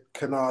 Matip,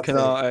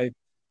 Canate,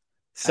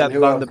 Sepp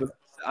Van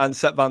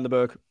der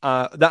Berg.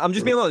 I'm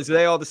just being honest.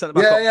 They are the centre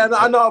back. Yeah,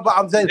 I know, but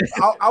I'm saying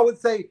I would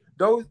say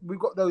we've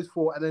got those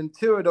 4, and then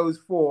 2 of those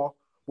 4,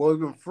 well,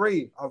 even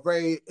 3 are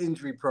very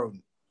injury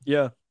prone.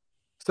 Yeah.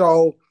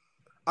 So,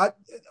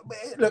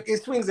 look,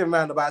 it swings and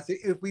roundabouts.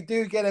 If we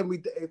do get him,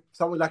 if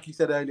someone, like you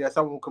said earlier,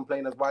 someone will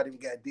complain us, why didn't we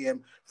get a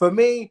DM? For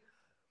me,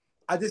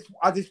 I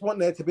just want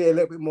there to be a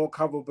little bit more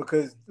cover,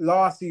 because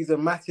last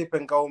season Matip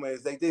and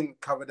Gomez, they didn't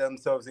cover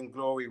themselves in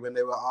glory when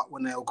they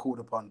were called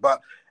upon.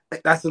 But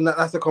that's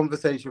a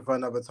conversation for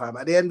another time.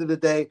 At the end of the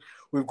day,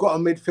 we've got a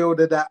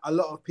midfielder that a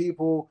lot of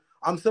people,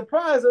 I'm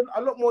surprised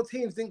a lot more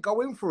teams didn't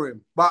go in for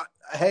him. But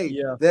hey,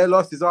 their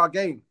loss is our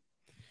game.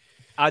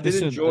 I did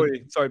enjoy.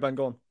 Sorry, Ben,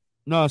 go on.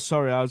 No,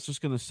 sorry, I was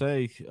just going to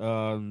say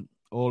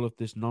all of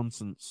this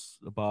nonsense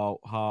about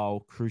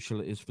how crucial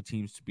it is for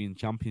teams to be in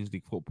Champions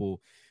League football.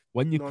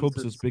 When your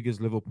club's as big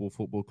as Liverpool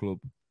Football Club,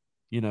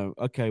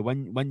 okay,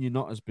 when you're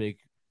not as big,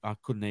 I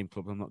could name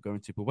clubs, I'm not going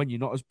to, but when you're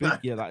not as big,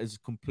 that is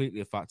completely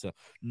a factor.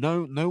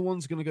 No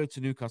one's going to go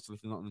to Newcastle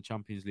if they're not in the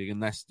Champions League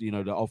unless,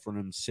 they're offering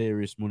them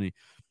serious money.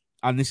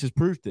 And this has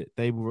proved it.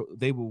 They were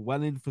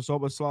well in for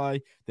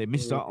Szoboszlai. They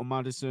missed out on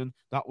Maddison.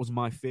 That was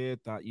my fear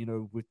that,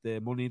 with their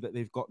money that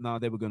they've got now,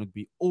 they were going to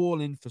be all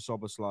in for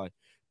Szoboszlai.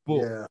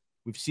 But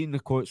we've seen the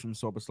quotes from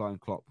Szoboszlai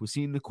and Klopp. We've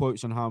seen the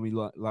quotes on how he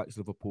likes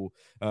Liverpool.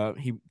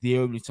 The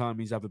only time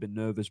he's ever been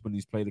nervous when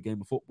he's played a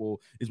game of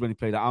football is when he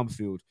played at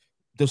Anfield.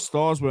 The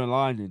stars were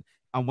aligning.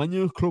 And when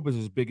your club is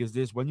as big as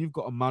this, when you've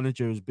got a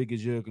manager as big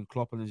as Jurgen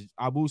Klopp, and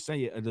I will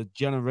say it, a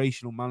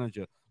generational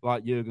manager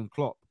like Jurgen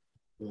Klopp,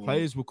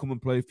 players will come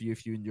and play for you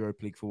if you're in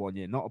Europa League for 1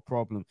 year. Not a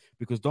problem.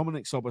 Because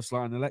Dominik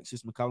Szoboszlai and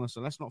Alexis McAllister,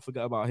 let's not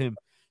forget about him.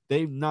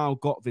 They've now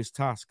got this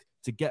task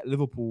to get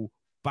Liverpool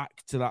back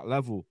to that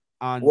level.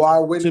 And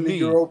while winning the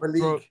Europa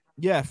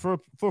League. For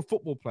a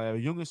football player, a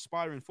young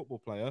aspiring football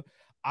player,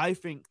 I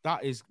think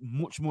that is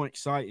much more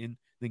exciting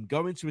than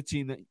going to a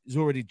team that has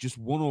already just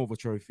won all the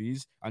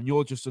trophies and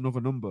you're just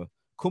another number.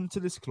 Come to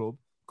this club,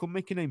 come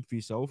make a name for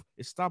yourself,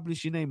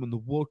 establish your name on the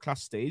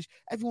world-class stage.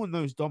 Everyone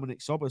knows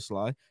Dominik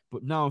Szoboszlai,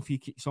 but now if he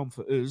kicks on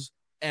for us,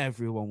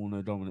 everyone will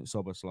know Dominik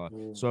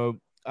Szoboszlai. So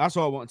that's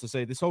all I wanted to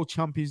say. This whole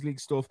Champions League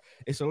stuff,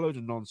 it's a load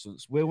of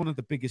nonsense. We're one of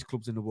the biggest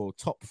clubs in the world,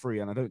 top 3,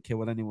 and I don't care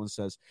what anyone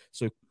says.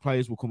 So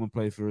players will come and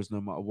play for us no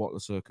matter what the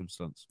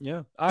circumstance.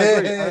 Yeah, I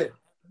agree.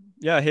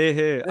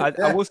 Here.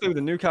 I will say with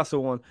the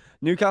Newcastle one,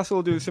 Newcastle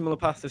will do a similar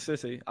path to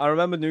City. I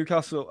remember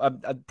Newcastle,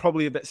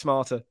 probably a bit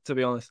smarter, to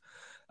be honest.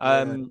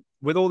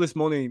 With all this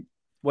money,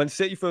 when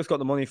City first got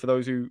the money, for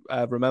those who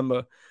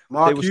remember,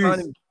 Mark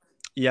Hughes.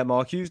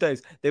 Mark Hughes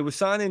days. They were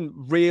signing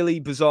really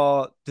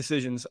bizarre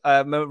decisions.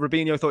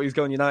 Robinho thought he was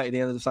going United. He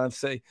ended up signing for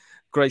City.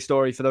 Great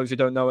story for those who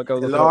don't know it. Go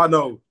look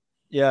Elano.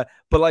 Yeah,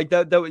 but like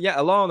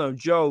Elano,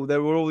 Joe.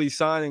 There were all these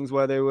signings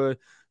where they were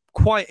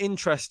quite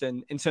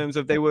interesting in terms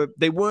of they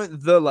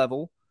weren't the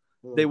level.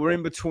 They were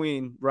in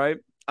between, right?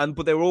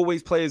 But they were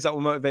always players that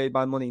were motivated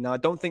by money. Now, I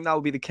don't think that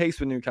will be the case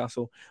with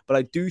Newcastle, but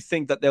I do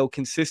think that they'll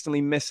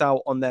consistently miss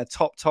out on their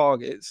top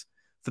targets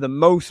for the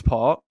most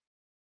part,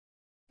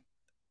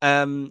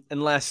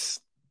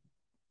 unless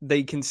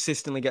they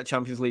consistently get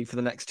Champions League for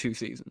the next 2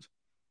 seasons.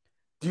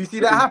 Do you see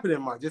that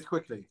happening, Mike? Just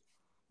quickly.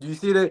 Do you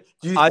see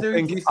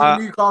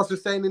Newcastle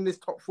staying in this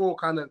top 4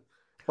 kind of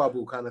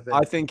bubble kind of thing?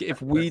 I think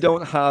if we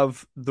don't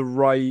have the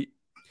right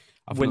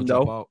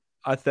window,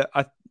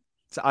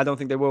 I don't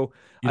think they will.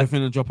 You don't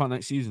think they'll drop out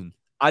next season?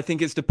 I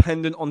think it's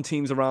dependent on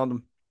teams around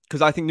them.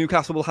 because I think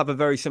Newcastle will have a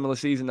very similar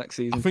season next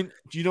season. I think.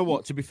 Do you know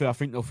what? To be fair, I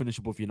think they'll finish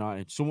above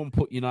United. Someone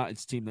put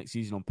United's team next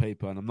season on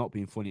paper, and I'm not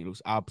being funny. It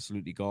looks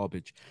absolutely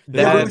garbage.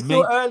 Yeah, but we're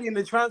still early in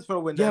the transfer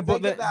window. Yeah,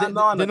 but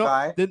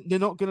they're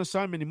not going to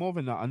sign many more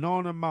than that.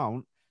 Anana,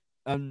 Mount,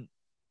 and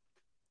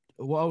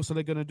what else are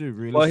they going to do?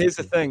 Really? Well, here's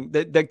the thing: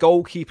 their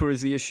goalkeeper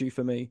is the issue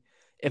for me.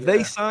 If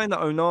they sign that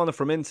Onana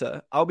from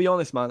Inter, I'll be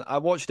honest, man. I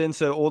watched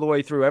Inter all the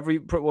way through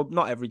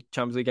not every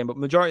Champions League game, but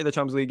majority of the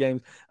Champions League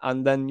games,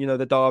 and then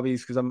the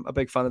derbies because I'm a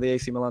big fan of the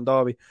AC Milan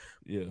derby.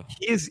 Yeah,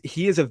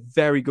 he is a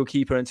very good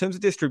keeper in terms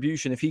of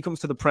distribution. If he comes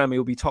to the Prem,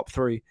 he'll be top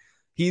 3.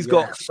 He's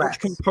got such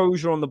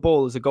composure on the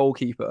ball as a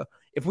goalkeeper.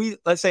 If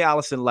let's say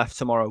Alisson left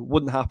tomorrow,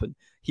 wouldn't happen.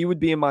 He would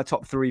be in my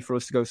top 3 for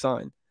us to go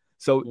sign.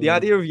 So the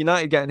idea of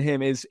United getting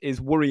him is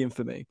worrying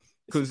for me.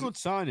 It's a good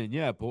signing,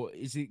 yeah, but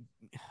is it?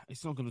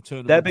 It's not going to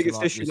turn. Their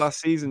biggest issue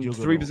last season,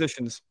 3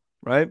 positions,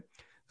 right?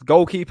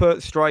 Goalkeeper,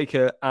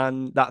 striker,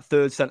 and that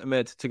third centre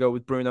mid to go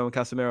with Bruno and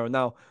Casemiro.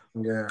 Now,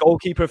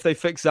 goalkeeper, if they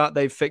fix that,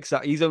 they've fixed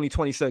that. He's only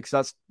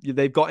 26.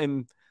 They've got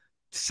him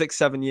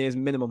 6-7 years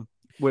minimum.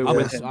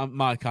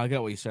 Mike, I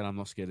get what you're saying. I'm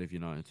not scared of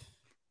United.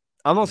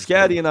 I'm not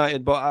scared of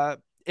United,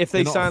 but if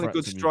they sign a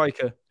good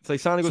striker,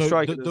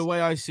 the way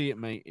I see it,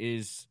 mate,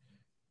 is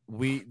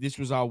this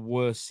was our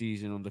worst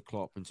season under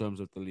Klopp in terms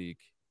of the league.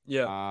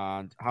 Yeah.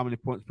 And how many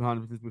points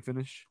behind did we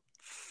finish?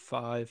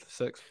 5,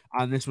 6.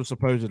 And this was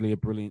supposedly a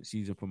brilliant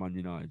season for Man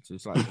United. So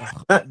it's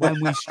like,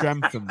 when we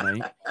strengthen,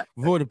 mate,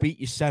 we've already beat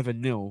you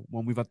 7-0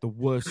 when we've had the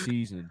worst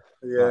season.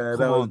 Yeah,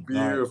 that was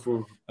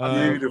beautiful.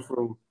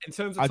 Beautiful. In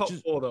terms of top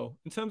 4,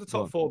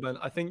 though, Ben,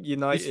 I think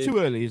United... It's too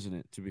early, isn't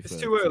it, to be fair?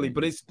 It's too early,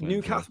 but it's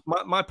Newcastle...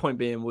 My point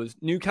being was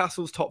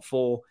Newcastle's top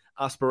 4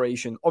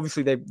 aspiration.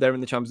 Obviously, they're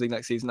in the Champions League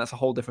next season. That's a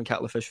whole different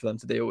kettle of fish for them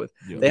to deal with.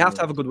 Yeah, they have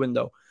to have a good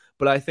window.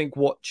 But I think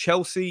what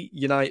Chelsea,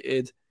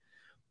 United,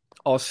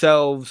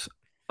 ourselves,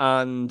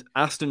 and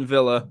Aston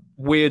Villa,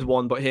 weird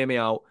one, but hear me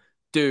out,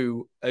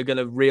 are going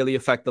to really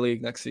affect the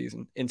league next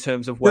season in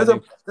terms of where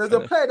there's a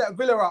player that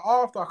Villa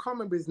are after. I can't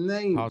remember his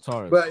name,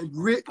 but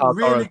really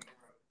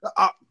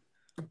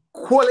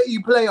quality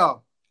player.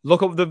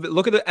 Look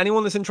at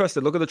anyone that's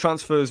interested. Look at the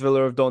transfers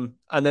Villa have done,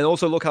 and then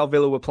also look how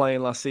Villa were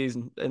playing last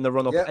season in the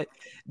run-up. Yeah.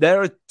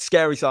 They're a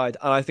scary side,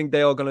 and I think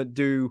they are going to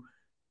do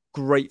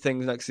great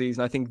things next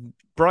season. I think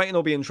Brighton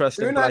will be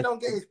interesting. Unai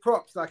don't get his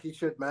props like he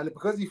should, man,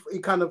 because he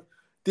kind of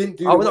didn't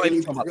do. We're not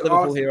even talking about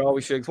Liverpool here, are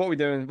we, Shigs? What are we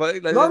doing?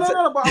 But, no.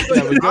 But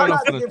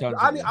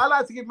I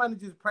like to give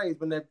managers praise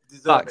when they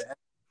deserve it.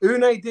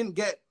 Unai didn't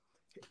get.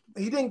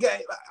 He didn't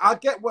get. I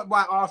get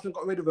why Arsenal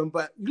got rid of him,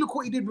 but look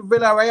what he did with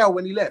Villarreal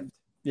when he left.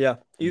 Yeah,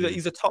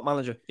 he's a top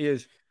manager. He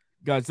is.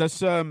 Guys, let's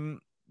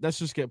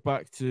just get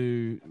back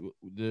to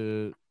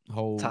the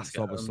whole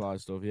Szoboszlai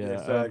stuff.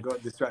 Yeah, I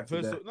got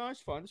distracted. No,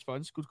 it's fine.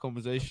 It's good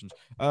conversations.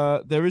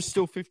 There is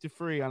still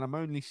 53, and I'm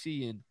only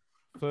seeing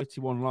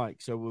 31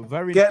 likes, so we're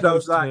very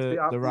close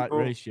to the right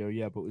ratio.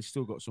 Yeah, but we've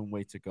still got some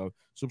way to go.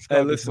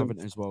 Subscribe if you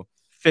haven't as well.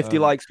 50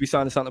 likes, we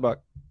sign a centre back.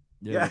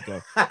 Yeah, we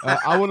go.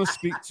 I want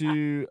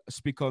to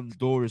speak on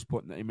Dora's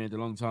point that he made a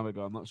long time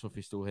ago. I'm not sure if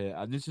he's still here,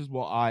 and this is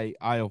what I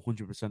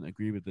 100%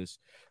 agree with. This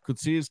could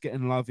see us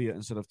getting Lavia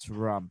instead of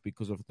Thuram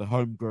because of the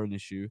homegrown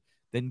issue,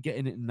 then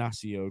getting it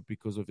Inacio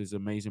because of his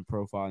amazing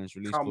profile and his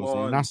release goals.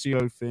 The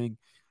Inacio thing,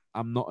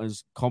 I'm not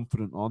as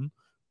confident on,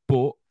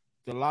 but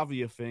the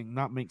Lavia thing,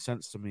 that makes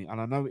sense to me.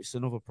 And I know it's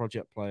another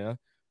project player,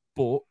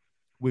 but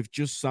we've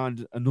just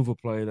signed another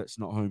player that's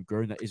not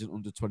homegrown, that isn't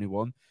under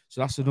 21. So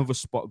that's another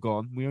spot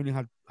gone. We only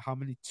had how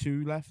many?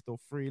 2 left or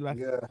 3 left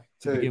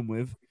to begin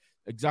with.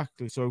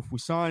 Exactly. So if we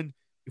sign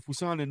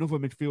another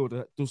midfielder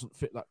that doesn't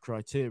fit that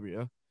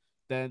criteria,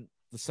 then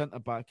the centre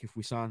back, if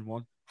we sign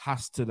one,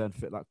 has to then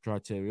fit that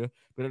criteria.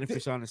 But then if we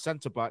sign a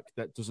centre back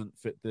that doesn't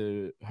fit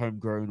the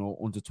homegrown or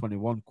under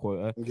 21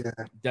 quota,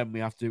 then we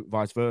have to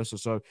vice versa.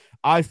 So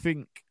I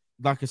think,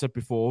 like I said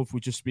before, if we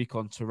just speak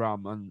on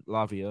Thuram and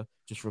Lavia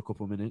just for a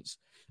couple of minutes,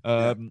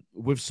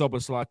 with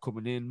Szoboszlai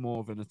coming in,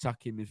 more of an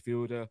attacking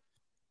midfielder,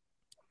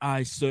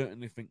 I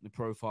certainly think the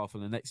profile for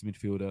the next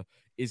midfielder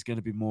is going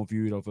to be more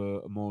viewed of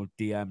a more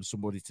DM,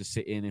 somebody to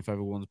sit in if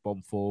everyone's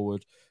bombed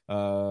forward,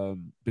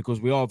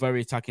 because we are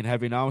very attacking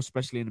heavy now,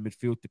 especially in the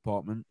midfield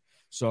department.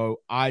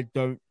 So I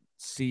don't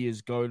see us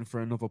going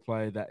for another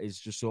player that is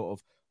just sort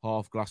of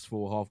half glass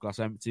full, half glass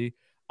empty.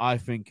 I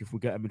think if we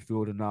get a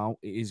midfielder now,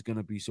 it is going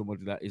to be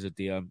somebody that is a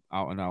DM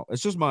out and out.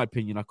 It's just my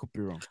opinion. I could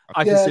be wrong.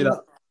 I can see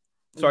that.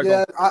 Sorry,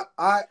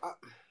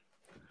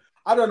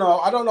 I don't know.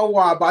 I don't know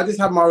why, but I just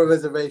have my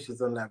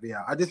reservations on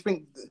Lavia. I just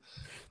think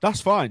that's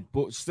fine,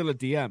 but still a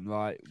DM.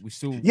 Like we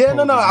still. Yeah,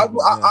 no. I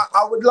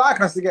would like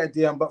us to get a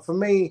DM, but for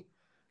me,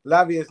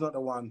 Lavia is not the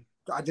one.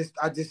 I just,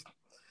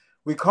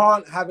 we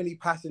can't have any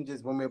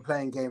passengers when we're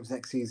playing games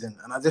next season,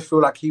 and I just feel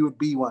like he would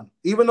be one.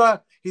 Even though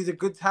he's a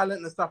good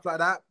talent and stuff like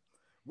that,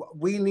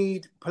 we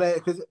need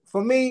players. Because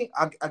for me,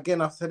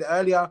 again, I said it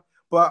earlier,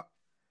 but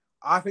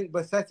I think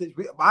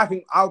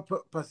I'll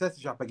put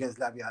Bajcetic up against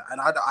Lavia, and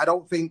I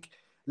don't think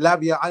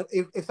Lavia.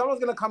 If someone's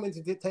going to come in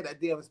to take that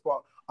DM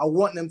spot, I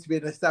want them to be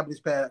an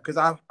established player because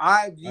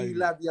I view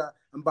Lavia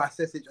and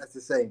Bajcetic as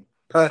the same.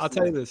 I'll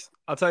tell you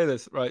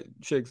this, right,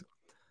 Shigs?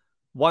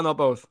 Why not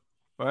both?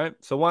 Right.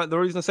 So the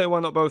reason I say why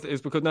not both is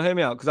because, now hear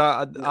me out, because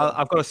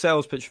I've got a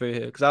sales pitch for you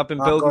here, because I've been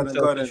building a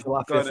sales pitch for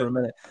Latvia for a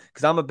minute,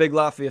 because I'm a big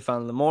Latvia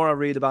fan. The more I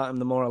read about him,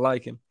 the more I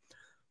like him.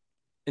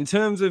 In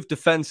terms of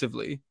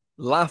defensively,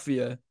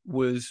 Latvia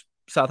was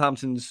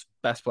Southampton's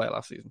best player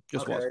last season.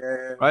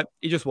 Right?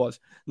 He just was.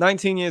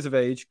 19 years of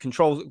age,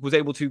 was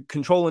able to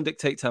control and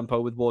dictate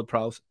tempo with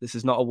Ward-Prowse. This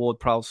is not a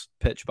Ward-Prowse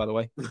pitch, by the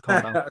way.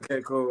 Calm down.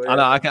 Okay, cool. Yeah. I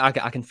know, I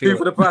can feel it.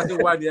 For the person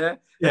one, yeah?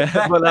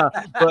 Yeah,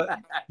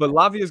 but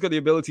Lavia's got the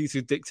ability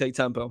to dictate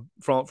tempo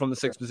from the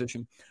sixth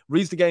position.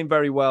 Reads the game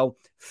very well.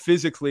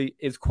 Physically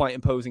is quite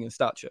imposing in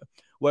stature.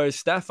 Whereas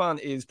Stefan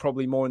is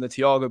probably more in the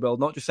Thiago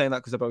build. Not just saying that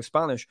because they're both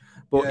Spanish,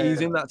 but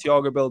he's in that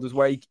Thiago build as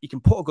where he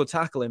can put a good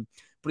tackle in,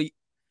 but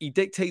he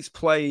dictates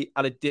play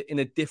in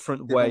a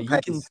different way.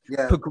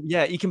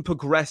 He can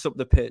progress up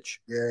the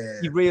pitch.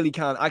 He really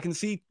can. I can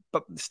see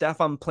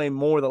Stefan playing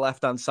more of the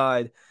left-hand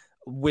side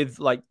with,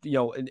 like, you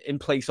know, in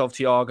place of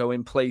Thiago,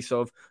 in place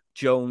of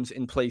Jones,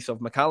 in place of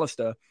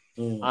McAllister,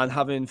 and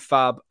having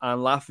Fab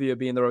and Latvia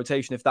be in the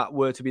rotation if that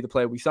were to be the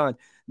player we signed.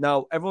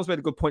 Now, everyone's made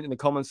a good point in the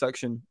comment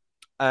section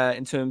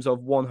in terms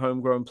of one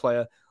homegrown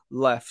player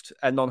left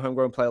and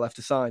non-homegrown player left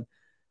to sign.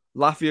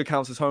 Latvia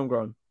counts as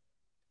homegrown.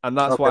 And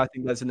that's why I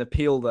think there's an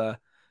appeal there.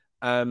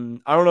 I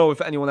don't know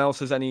if anyone else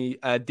has any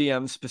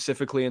DMs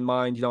specifically in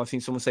mind. You know, I've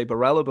seen someone say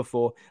Barella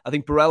before. I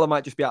think Barella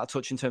might just be out of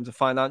touch in terms of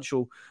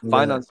finances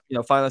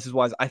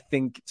wise. I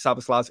think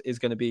Szoboszlai is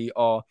going to be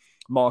our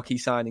marquee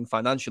signing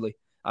financially.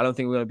 I don't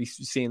think we're going to be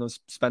seeing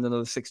us spend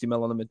another 60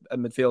 mil on a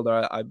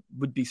midfielder. I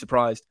would be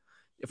surprised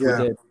if we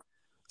did.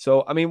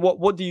 So, I mean,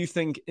 what do you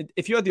think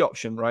if you had the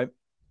option, right?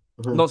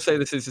 I'm not saying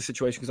this is the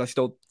situation because I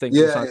still think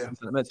centre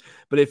mids,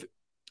 but if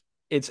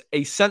it's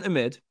a centre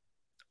mid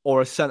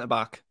or a centre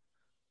back,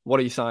 what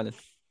are you signing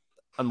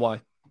and why?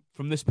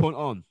 From this point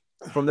on,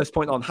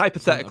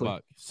 hypothetically.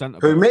 Centre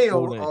back. For me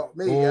all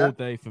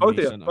day for both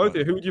me. Both of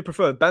you. Who would you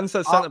prefer? Ben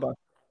says centre back.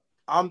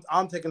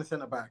 I'm taking a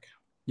centre back.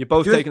 You're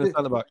both taking a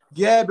centre back.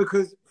 Yeah,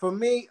 because for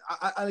me,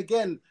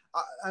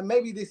 and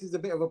maybe this is a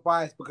bit of a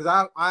bias because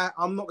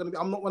I'm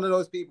not one of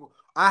those people.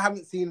 I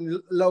haven't seen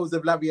loads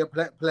of Lavia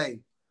play.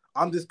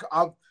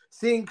 I've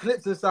seen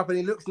clips and stuff, and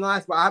he looks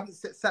nice, but I haven't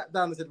sat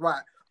down and said,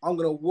 right, I'm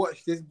gonna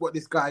watch what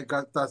this guy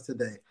does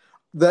today.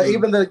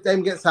 Even the game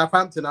against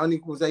Southampton, I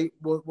only was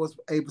able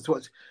to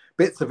watch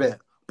bits of it.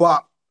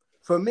 But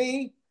for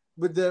me,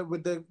 with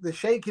the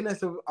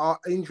shakiness of our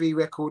injury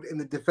record in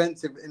the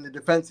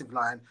defensive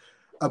line,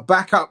 a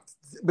backup,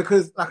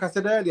 because like I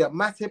said earlier,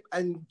 Matip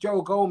and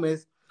Joe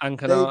Gomez, and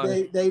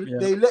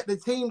they let the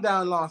team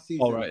down last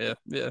season. All right,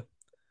 yeah.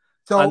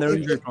 So and they're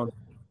injury prone.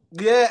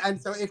 Yeah,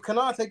 and so if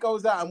Konate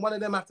goes out and one of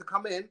them have to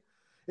come in,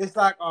 it's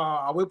like,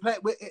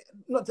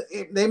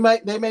 they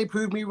may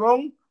prove me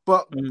wrong,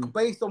 but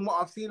based on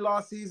what I've seen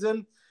last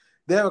season,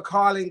 they're a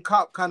Carling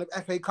Cup kind of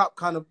FA Cup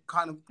kind of.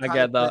 I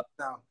get that.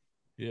 Now.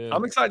 Yeah,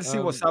 I'm excited to see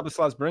what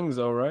Szoboszlai brings,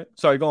 though. Right?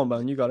 Sorry, go on,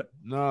 man. You got it.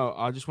 No,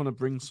 I just want to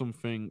bring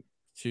something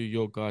to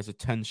your guys'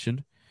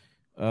 attention.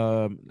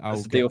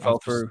 The deal fell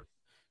through.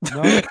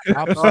 No,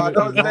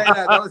 absolutely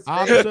not.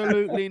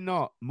 Absolutely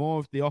not. More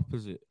of the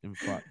opposite, in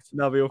fact.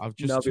 I've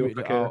just tweeted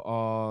it out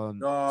on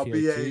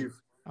behave.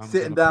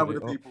 Sitting down with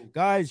the people.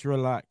 Guys,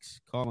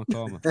 relax. Calmer.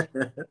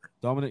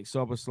 Dominik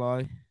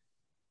Szoboszlai.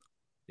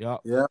 Yeah.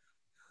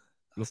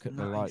 Look at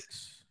the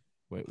likes.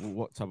 Wait,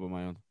 what tab am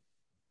I on?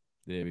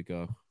 There we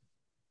go.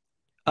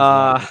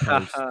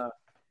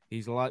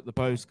 He's liked the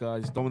post,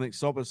 guys. Dominik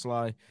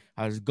Szoboszlai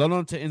has gone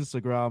onto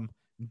Instagram,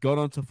 gone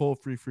onto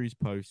 433's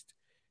post.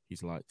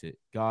 He's liked it.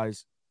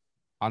 Guys,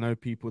 I know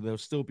there'll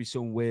still be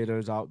some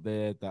weirdos out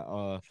there that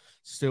are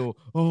still,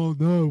 oh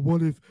no,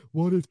 what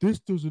if this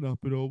doesn't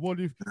happen? Or what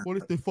if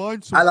they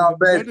find something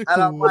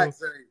medical?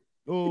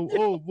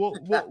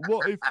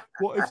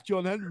 What if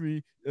John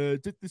Henry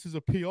did this as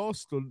a PR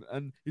stunt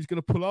and he's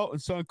going to pull out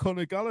and sign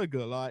Conor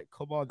Gallagher? Like,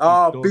 come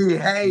on.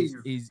 Behave.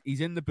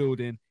 He's in the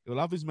building. He'll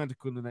have his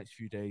medical in the next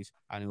few days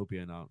and he'll be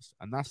announced.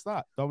 And that's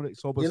that.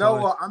 Dominik Szoboszlai. You know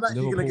what? I'm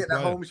actually going to get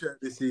that home shirt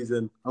this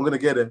season. I'm going to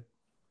get it.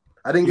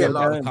 I didn't get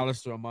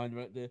McAllister on mine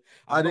right there.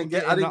 I didn't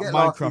get that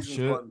Minecraft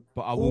shirt,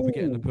 but I will be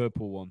getting the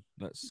purple one.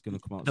 That's going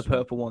to come out. The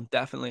purple one,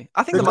 definitely.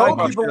 I think the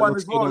Minecraft one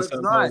as well looks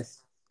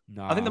nice.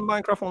 Nah. I think the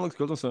Minecraft one looks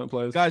good on certain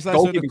players. Guys, let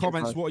us know in the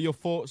comments what are your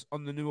thoughts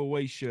on the new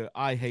away shirt.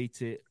 I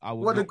hate it.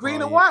 The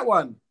green and white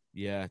one?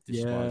 Yeah,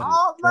 despise it.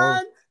 Oh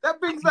man, that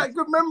brings back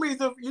good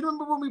memories of. You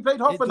remember when we played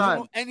Hoffenheim? It doesn't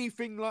look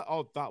anything like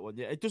that one.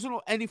 Yeah, it doesn't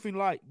look anything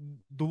like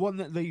the one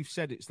that they've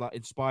said it's like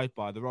inspired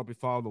by, the Robbie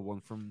Fowler one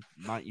from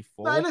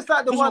 '94. No, it looks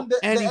like the one, the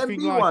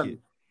MB one.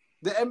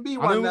 The MB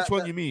one. I know which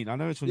one you mean.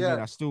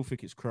 I still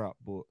think it's crap,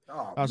 but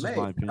that's just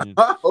my opinion.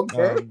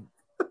 Okay.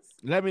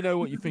 Let me know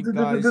what you think,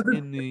 guys,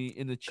 in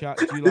the chat.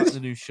 Do you like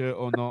the new shirt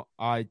or not?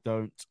 I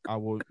don't. I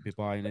won't be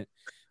buying it.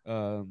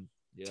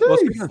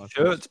 Speaking of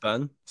shirts,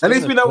 Ben. At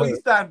least we know where you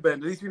stand, Ben.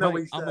 At least we know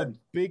where you stand. I'm a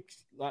big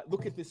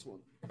look at this one.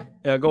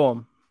 Yeah, go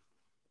on.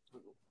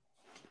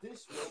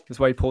 This is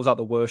where he pulls out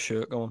the worst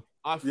shirt. Go on.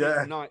 I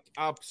think Nike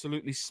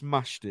absolutely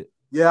smashed it.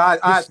 Yeah,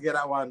 I had to get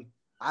that one.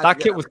 That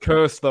kit was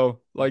cursed,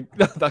 though. Like,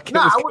 that kit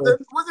was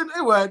cursed. Wasn't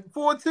it? Word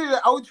 4-2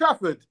 at Old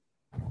Trafford.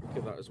 Look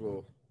at that as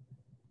well.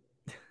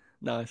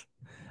 Nice.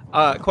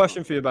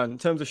 Question for you, Ben. In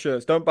terms of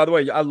shirts, by the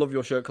way, I love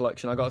your shirt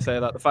collection. I got to say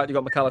that. The fact you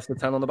got McAllister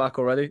 10 on the back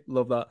already,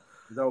 love that.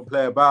 Don't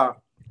play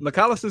about.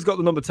 McAllister's got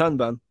the number 10,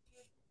 Ben.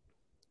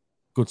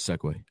 Good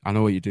segue. I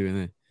know what you're doing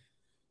there.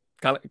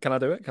 Can I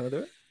do it? Can I do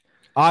it?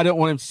 I don't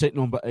want him to take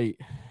number 8.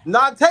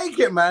 Nah, take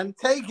it, man.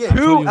 Take it.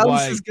 Who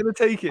else is going to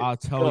take it? I'll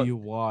tell you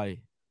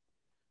why.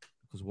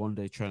 Because one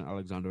day Trent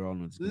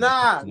Alexander-Arnold's going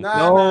No.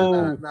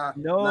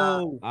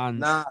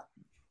 And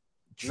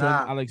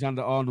Trent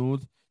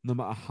Alexander-Arnold, no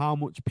matter how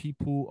much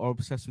people are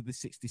obsessed with the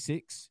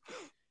 66,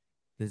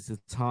 there's a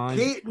time.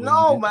 Hang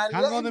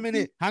on a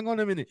minute.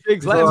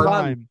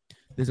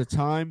 There's a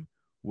time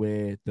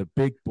where the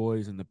big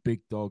boys and the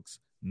big dogs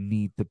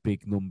need the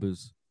big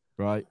numbers,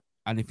 right?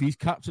 And if he's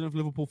captain of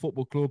Liverpool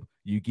Football Club,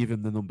 you give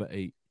him the number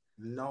 8.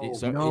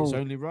 It's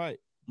only right.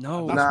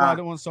 No, that's why I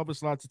don't want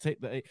Szoboszlai to take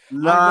the 8.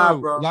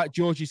 Bro. Like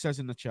Georgie says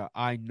in the chat,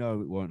 I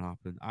know it won't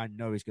happen. I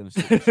know he's going to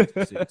stick with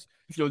 66.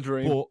 It's your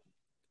dream. But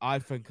I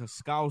think a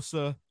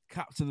Scouser,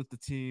 captain of the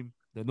team,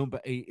 the number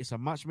 8, it's a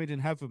match made in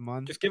heaven,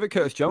 man. Just give it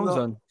Curtis Jones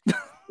then.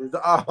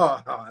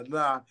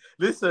 Nah.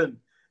 Listen,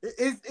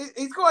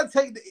 he's got to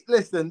take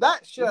listen,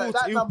 that shirt,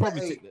 that number 8.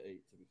 Take the 8.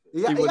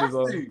 Yeah, he has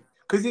to.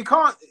 Because he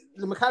can't.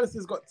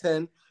 McAllister's got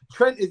 10.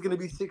 Trent is going to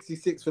be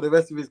 66 for the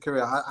rest of his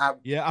career. I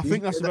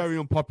think that's a very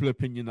unpopular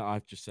opinion that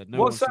I've just said. No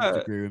one seems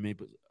to agree with me,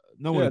 but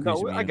no one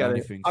agrees with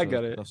me. I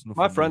get it.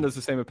 My friend has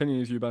the same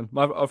opinion as you, Ben.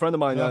 A friend of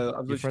mine,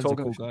 I'm just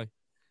talking. A cool guy.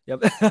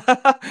 Yep.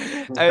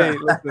 Hey,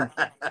 listen.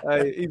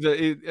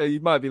 He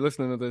might be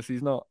listening to this.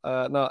 He's not.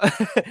 No,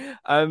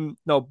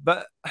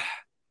 but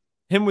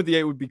him with the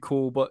 8 would be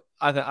cool. But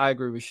I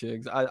agree with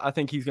Shigs. I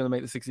think he's going to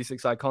make the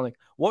 66 iconic.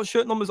 What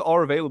shirt numbers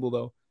are available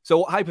though?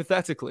 So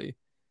hypothetically,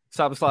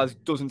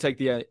 Szoboszlai doesn't take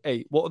the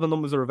 8. What other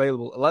numbers are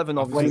available? 11,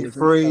 obviously.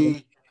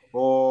 23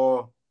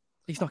 or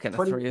he's not getting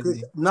 20, a 3, is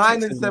he?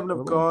 9 and 7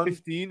 have gone.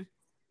 15.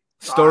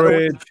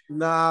 Storage.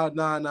 Nah.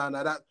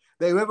 That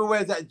whoever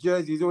wears that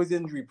jersey is always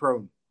injury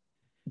prone.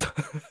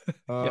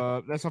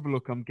 Let's have a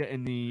look. I'm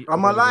getting the.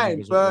 On my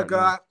line,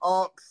 Burger,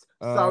 Ox,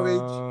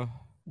 Surridge.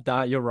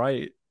 You're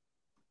right.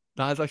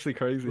 That's actually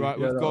crazy. Right,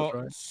 we've got.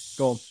 Right.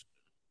 Go on.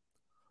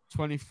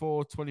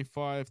 24,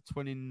 25,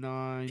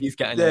 29. He's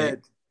getting 8.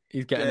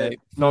 He's getting 8.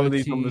 None of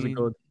these numbers are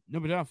good. No,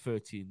 but they have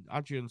 13.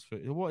 Adrian's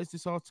 13. What is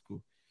this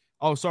article?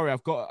 Oh, sorry,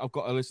 I've got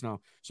a list now.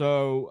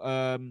 So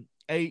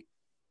 8,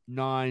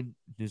 9.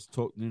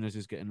 Nunes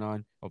is getting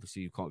 9.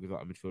 Obviously, you can't give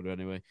that a midfielder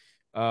anyway.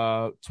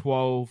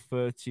 12,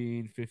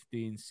 13,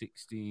 15,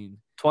 16,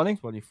 20,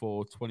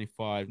 24,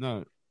 25.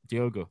 No,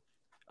 Diogo.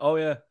 Oh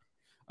yeah.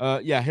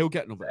 Yeah, he'll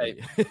get number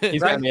 8.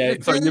 He's getting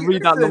 8. So you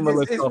read that number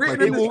list off.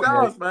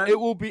 It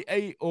will be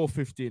 8 or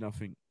 15, I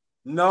think.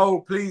 No,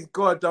 please,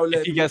 God, don't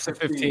let If he gets to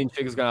 15,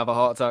 Chigga's going to have a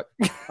heart attack.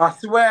 I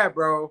swear,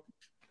 bro.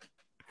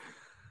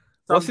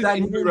 What's his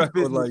injury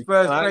record like?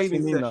 I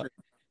mean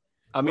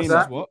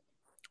that.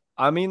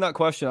 I mean that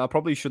question. I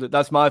probably should have.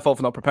 That's my fault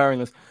for not preparing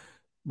this.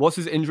 What's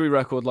his injury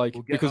record like?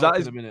 Because that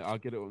is in a minute. I'll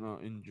get it up now.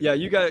 Yeah,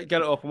 you get it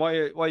up. And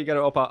while you get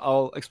it up,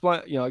 I'll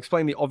explain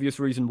the obvious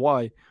reason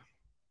why.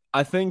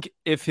 I think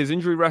if his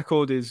injury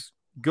record is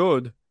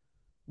good,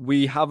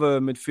 we have a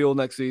midfield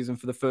next season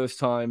for the first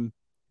time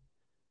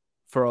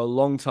for a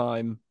long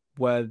time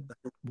where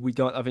we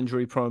don't have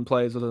injury-prone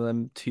players other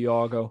than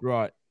Thiago.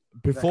 Right.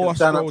 Before I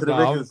scroll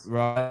down,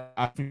 right,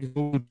 I think it's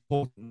all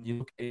important. You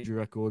look at injury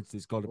records,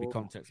 there's got to be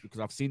context, because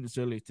I've seen this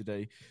earlier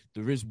today.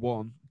 There is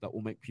one that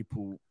will make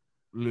people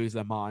lose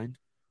their mind,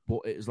 but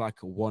it is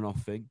like a one-off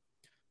thing.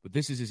 But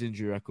this is his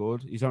injury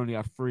record. He's only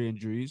had 3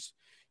 injuries.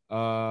 He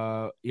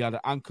had an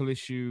ankle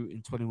issue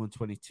in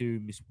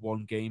 21-22, missed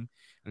 1 game,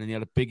 and then he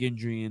had a big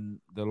injury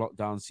in the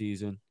lockdown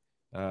season,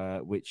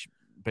 which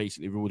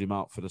basically ruled him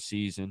out for the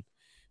season.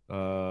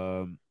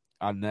 And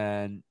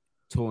then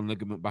torn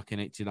ligament back in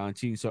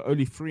 18-19. So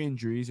only 3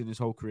 injuries in his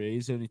whole career.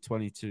 He's only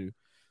 22.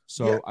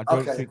 So I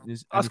don't think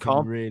there's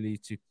anything really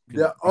to.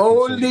 The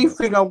only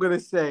thing I'm gonna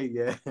say,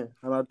 and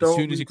I don't. As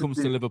soon as he comes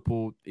to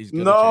Liverpool, he's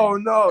gonna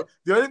change. No.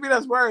 The only thing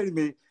that's worrying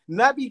me,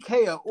 Naby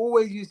Keita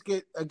always used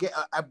to get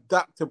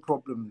abductor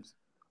problems,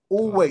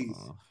 always.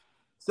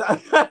 So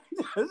that's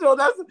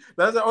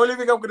the only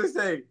thing I'm gonna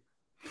say.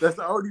 That's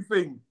the only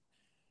thing.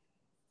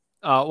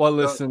 Well,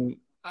 listen.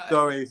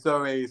 Sorry.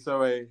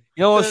 You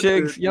know what,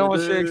 Shiggs? You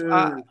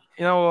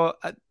know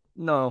what?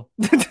 No,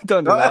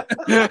 don't do that.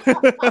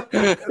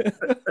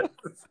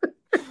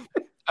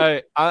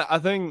 I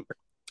think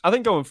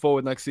going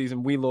forward next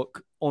season we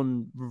look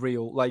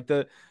unreal. Like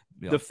the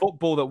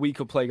football that we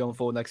could play going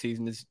forward next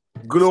season is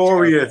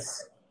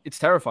glorious. It's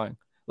terrifying,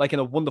 like in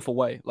a wonderful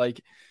way.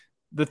 Like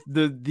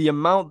the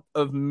amount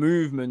of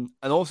movement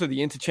and also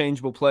the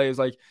interchangeable players.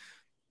 Like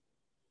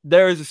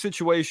there is a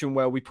situation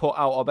where we put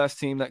out our best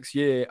team next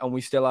year and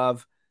we still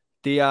have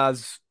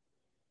Diaz.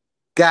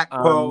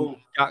 Gakpo.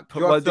 I'm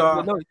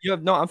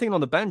thinking on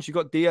the bench. You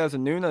got Diaz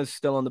and Nunes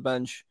still on the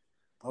bench.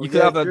 You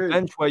could have a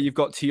bench where you've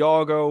got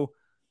Thiago,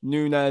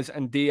 Nunes,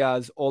 and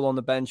Diaz all on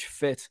the bench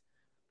fit.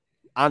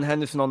 and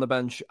Henderson on the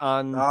bench.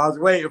 And I was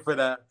waiting for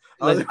that.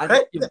 Listen,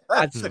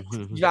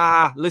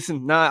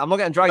 I'm not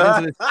getting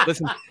dragged into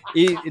this. Listen,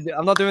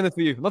 I'm not doing this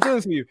for you. I'm not doing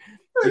this for you.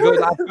 You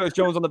got Curtis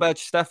Jones on the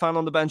bench, Stefan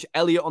on the bench,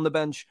 Elliot on the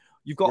bench.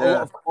 You've got a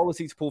lot of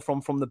quality to pull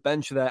from the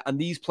bench there, and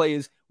these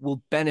players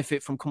will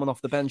benefit from coming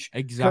off the bench.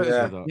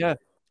 Exactly. Yeah.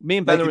 Me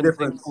and Ben are in the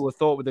same school of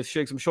thought with the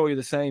Shigs. I'm sure you're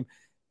the same.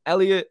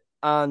 Elliot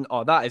and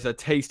that is a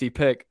tasty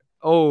pick.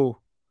 Oh.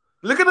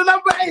 Look at the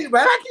number 8,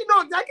 man. How can he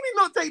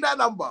not take that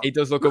number? He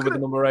does look good with the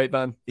number 8,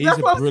 man.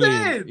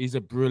 He's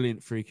a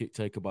brilliant free kick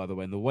taker, by the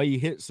way. And the way he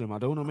hits them, I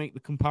don't want to make the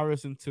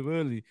comparison too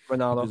early.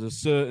 Ronaldo. There's a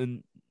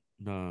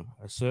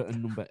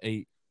certain number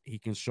 8, he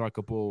can strike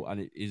a ball, and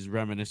it is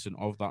reminiscent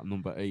of that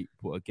number 8.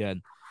 But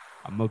again,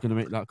 I'm not going to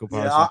make that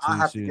comparison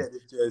too soon. To get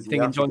this jersey.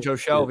 Thinking John Joe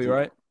Shelby,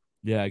 right?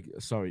 Yeah,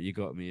 sorry, you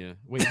got me. Yeah.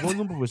 Wait, what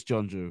number was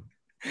John Joe?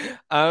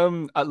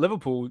 At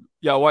Liverpool.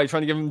 Yeah, why are you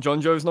trying to give him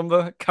John Joe's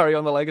number? Carry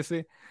on the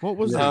legacy. What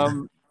was it?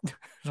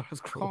 That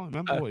was cruel. I can't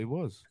remember what it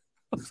was.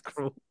 That was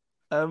cruel.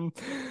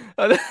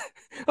 That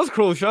was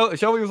cruel.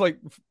 Shelby was like,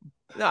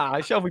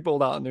 Shelby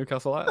balled out at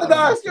Newcastle.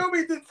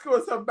 Shelby did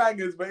score some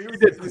bangers, but you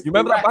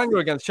remember that banger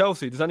against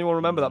Chelsea? Does anyone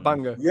remember that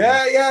banger?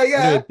 Yeah.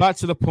 Anyway, back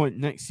to the point.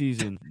 Next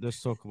season, let's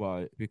talk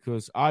about it,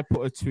 because I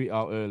put a tweet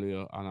out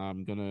earlier, and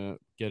I'm gonna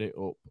get it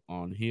up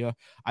on here.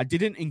 I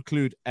didn't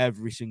include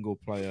every single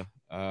player,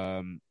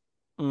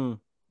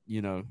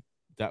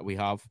 that we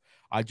have.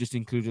 I just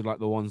included like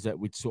the ones that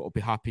we'd sort of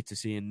be happy to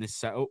see in this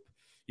setup.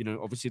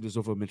 Obviously there's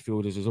other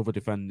midfielders, there's other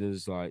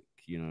defenders like,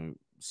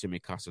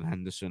 Tsimikas and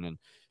Henderson, and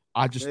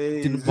I just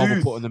didn't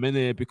bother putting them in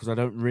here because I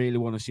don't really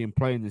want to see him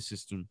play in this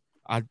system.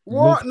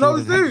 What? No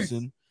Zeus?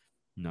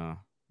 Nah,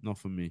 not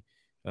for me.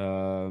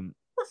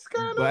 What's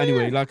going on? But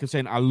anyway, like I'm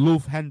saying, I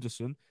love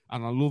Henderson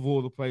and I love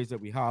all the players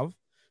that we have.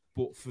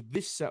 But for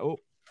this setup,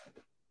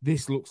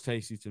 this looks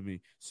tasty to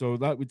me. So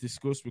like we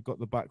discussed, we've got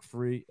the back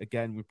three.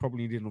 Again, we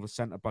probably need another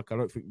centre-back. I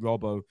don't think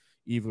Robbo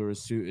either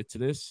is suited to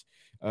this.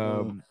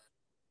 And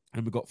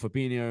we've got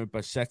Fabinho,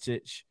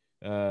 Bajcetic,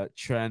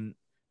 Trent,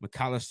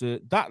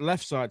 McAllister. That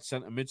left side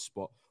centre-mid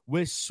spot,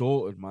 we're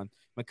sorted, man.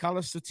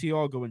 McAllister,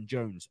 Thiago, and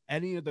Jones.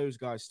 Any of those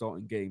guys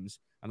starting games,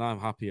 and I'm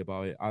happy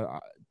about it.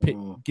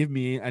 Give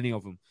me any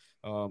of them.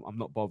 I'm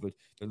not bothered.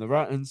 Then the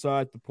right-hand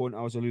side, the point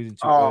I was alluding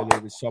to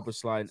earlier with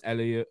Szoboszlai and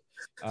Elliot.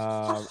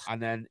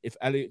 And then if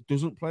Elliot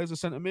doesn't play as a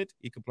centre-mid,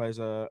 he can play as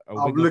a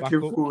winger. I'm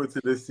looking forward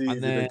to this season.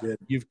 And then again.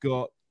 You've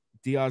got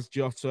Diaz,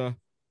 Jota.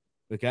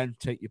 Again,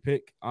 take your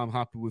pick. I'm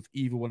happy with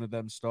either one of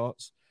them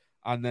starts.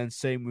 And then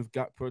same with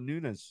Gakpo and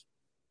Nunes.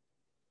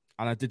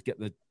 And I did get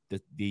the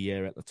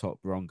year at the top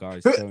wrong,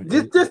 guys. So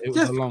it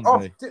was a long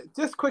day.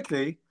 Just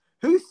quickly,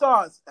 who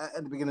starts at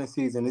the beginning of the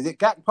season? Is it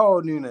Gakpo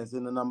or Nunes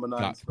in the number 9?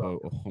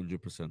 Gakpo,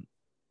 100%.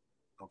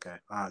 Okay,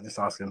 all right, just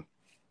asking.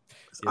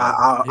 Yeah.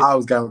 I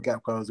was going with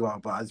Gakpo as well,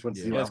 but I just want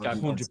to see what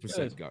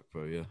 100%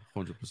 Gakpo, yeah,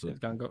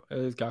 100%. It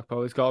is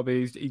Gakpo. It's got to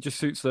be. He just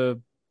suits the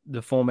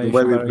formation the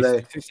way we better. play.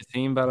 He suits the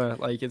team better.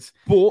 Like it's.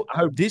 But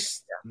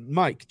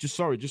Mike, just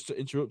to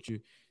interrupt you.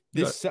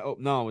 This setup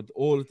now with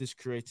all of this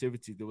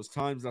creativity, there was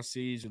times last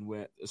season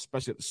where,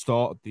 especially at the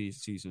start of the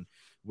season,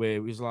 where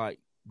it was like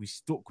we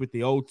stuck with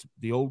the old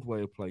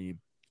way of playing,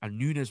 and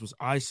Nunes was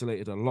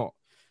isolated a lot.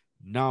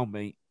 Now,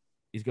 mate,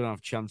 he's gonna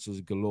have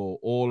chances galore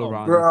all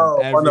around from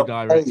every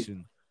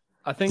direction.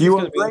 I think. Do you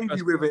want to blame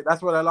you with it?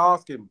 That's what I'll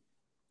ask him.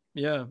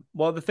 Yeah.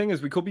 Well, the thing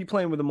is, we could be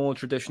playing with a more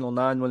traditional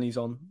 9 when he's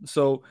on.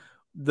 So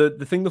the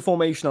thing the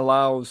formation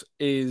allows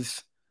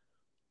is.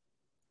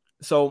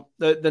 So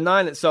the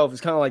 9 itself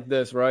is kind of like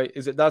this, right?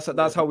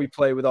 That's how we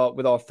play with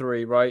our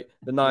 3, right?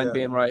 The 9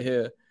 being right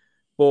here.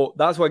 But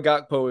that's where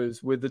Gakpo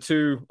is with the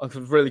 2.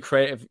 Really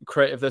creative,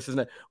 this, isn't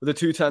it? With the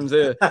 2 10s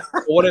here.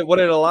 what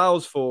it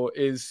allows for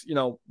is,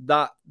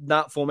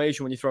 that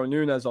formation when you throw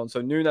Nunes on. So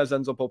Nunes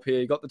ends up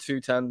here. You got the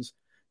 2 10s.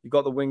 You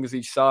got the wingers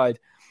each side.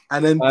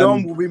 And then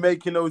Dom will be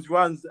making those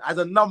runs as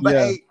a number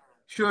 8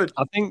 should.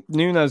 I think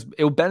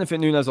it'll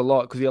benefit Nunes a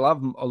lot because he'll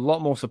have a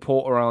lot more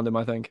support around him,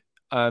 I think.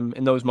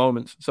 In those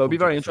moments, so it'll be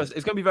very interesting.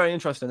 It's going to be very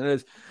interesting. It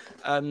is.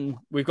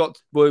 We've got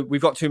 2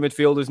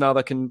 midfielders now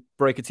that can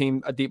break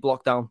a deep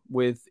block down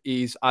with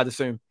ease. I'd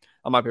assume.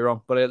 I might be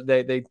wrong, but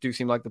they do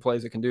seem like the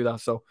players that can do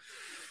that. So,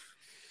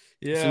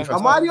 yeah.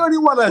 Am I the only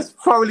one that's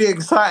thoroughly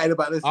excited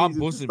about this season? I'm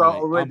buzzing, mate.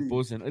 Already? I'm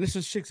buzzing.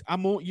 Listen, Shix,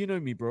 you know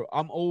me, bro.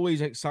 I'm always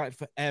excited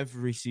for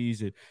every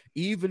season,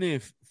 even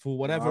if for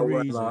whatever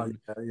reason.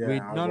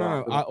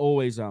 I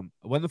always am.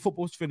 When the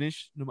football's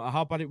finished, no matter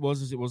how bad it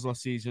was as it was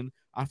last season,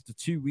 after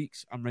 2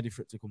 weeks, I'm ready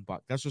for it to come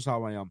back. That's just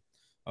how I am.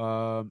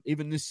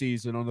 Even this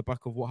season, on the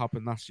back of what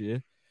happened last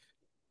year,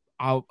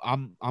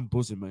 I'm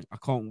buzzing, mate. I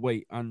can't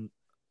wait, and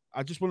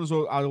I just want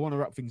to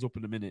wrap things up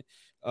in a minute.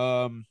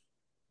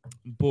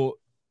 But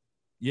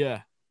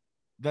yeah,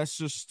 let's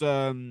just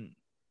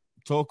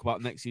talk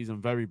about next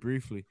season very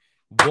briefly.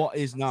 What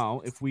is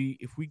now if we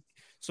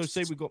so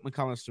say we've got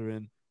McAllister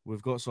in,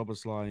 we've got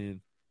Szoboszlai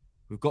in,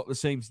 we've got the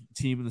same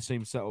team and the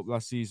same setup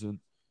last season.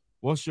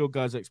 What's your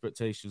guys'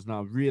 expectations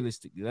now?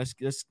 Realistically, let's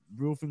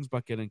reel things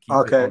back in and keep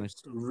it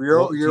honest.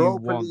 What do you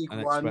want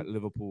and expect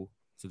Liverpool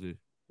to do?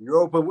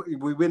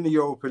 We win the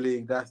Europa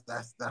League. That's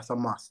a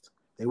must.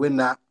 They win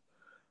that.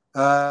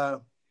 I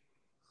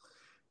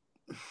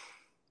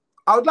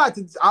would like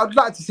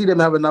to see them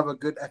have another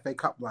good FA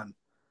Cup run.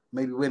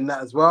 Maybe win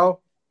that as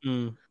well.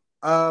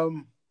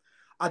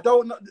 I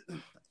don't know.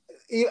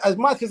 As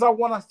much as I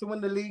want us to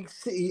win the league,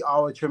 City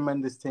are a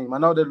tremendous team. I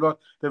know they've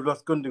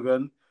lost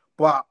Gundogan,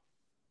 but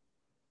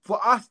for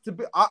us to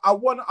be, I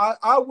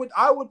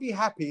would be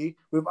happy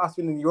with us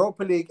winning the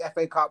Europa League,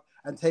 FA Cup,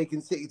 and taking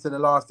City to the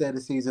last day of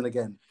the season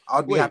again.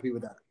 I'd be happy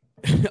with that.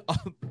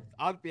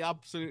 I'd be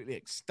absolutely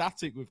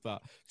ecstatic with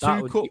that.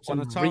 That 2 cups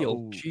and a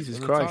title. Jesus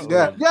Christ!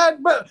 Yeah,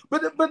 but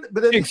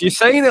You're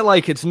saying it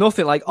like it's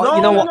nothing. Like, no,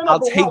 you know what? I'll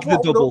but take the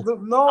double.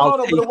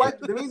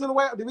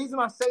 The reason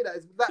I say that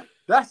is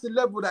that's the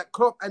level that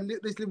Klopp and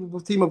this Liverpool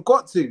team have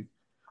got to.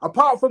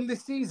 Apart from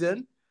this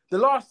season, the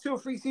last 2 or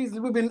 3 seasons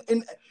we've been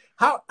in.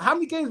 How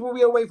many games were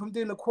we away from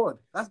doing the quad?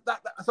 That's that.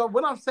 So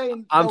when I'm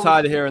saying, I'm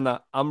tired of hearing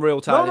that. I'm real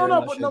tired.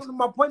 No.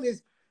 My point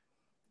is,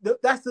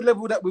 that's the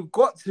level that we've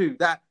got to.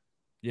 That.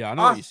 Yeah, I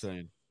know what you're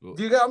saying. Do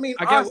you get what I mean?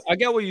 I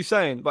get what you're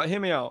saying, but hear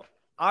me out.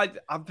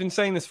 I've been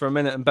saying this for a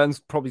minute, and Ben's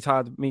probably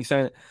tired of me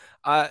saying it.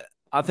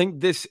 I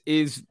think this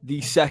is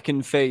the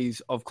second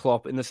phase of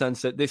Klopp in the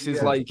sense that this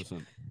is like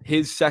 100%.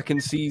 His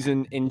second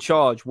season in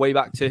charge, way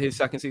back to his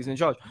second season in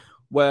charge,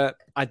 where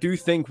I do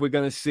think we're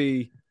going to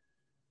see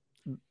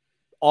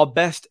our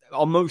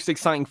most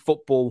exciting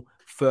football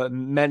for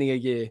many a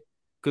year.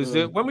 Because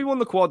when we won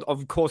the quad,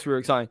 of course we were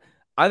excited.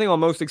 I think our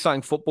most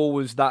exciting football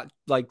was that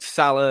like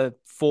Salah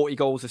 40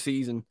 goals a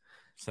season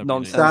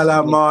nonsense.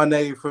 Salah,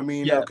 Mane,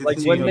 Firmino. Yeah, like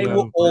when they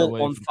were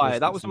all on fire.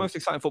 That was the most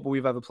exciting football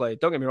we've ever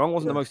played. Don't get me wrong, it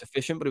wasn't the most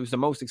efficient, but it was the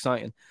most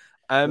exciting.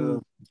 Dana,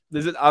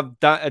 I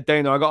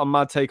got a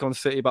mad take on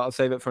City, but I'll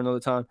save it for another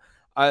time.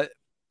 I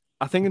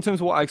think in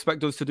terms of what I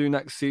expect us to do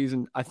next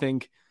season, I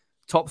think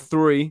top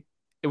 3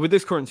 with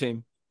this current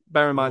team.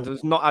 Bear in mind,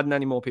 there's not adding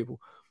any more people.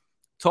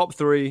 Top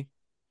 3,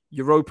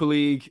 Europa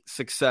League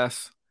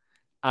success,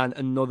 and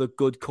another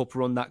good cup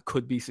run that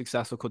could be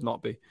successful, could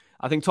not be.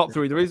 I think top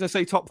 3. The reason I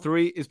say top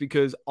 3 is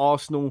because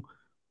Arsenal's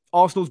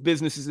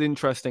business is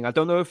interesting. I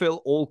don't know if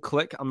it'll all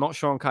click. I'm not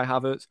sure on Kai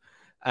Havertz.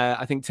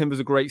 I think Timber's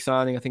a great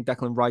signing. I think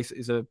Declan Rice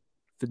is a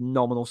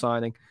phenomenal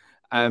signing.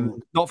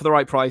 Not for the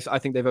right price. I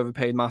think they've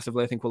overpaid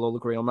massively. I think we'll all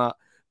agree on that.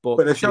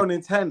 But they've shown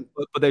intent.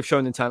 But they've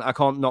shown intent. I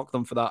can't knock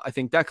them for that. I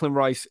think Declan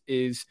Rice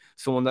is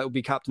someone that will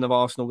be captain of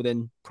Arsenal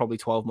within probably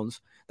 12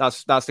 months.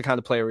 That's the kind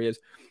of player he is.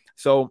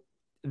 So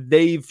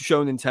they've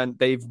shown intent.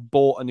 They've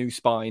bought a new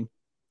spine.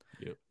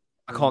 Yep.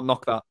 I can't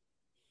knock that.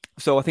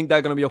 So I think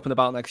they're going to be up and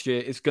about next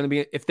year. It's going to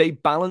be, if they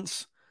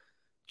balance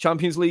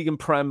Champions League and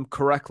Prem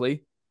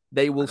correctly,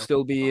 they will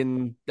still be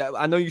in.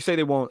 I know you say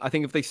they won't. I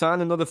think if they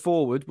sign another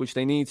forward, which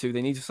they need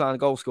to sign a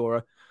goal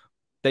scorer,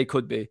 they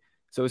could be.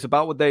 So it's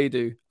about what they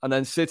do. And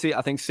then City,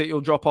 I think City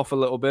will drop off a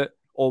little bit,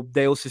 or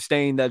they'll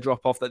sustain their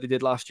drop off that they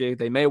did last year.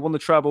 They may have won the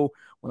treble.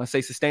 When I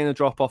say sustain the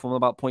drop off, I'm on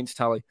about points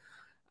tally.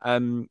 So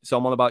I'm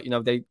on about,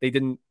 they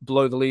didn't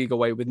blow the league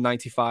away with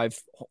 95,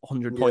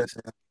 100 points.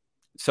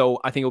 So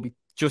I think it'll be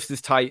just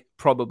as tight,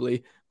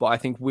 probably, but I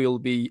think we'll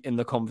be in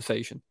the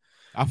conversation.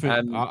 I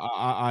think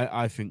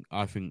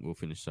I think we'll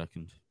finish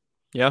second.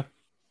 Yeah.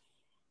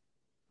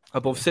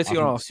 Above City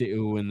or Arsenal? City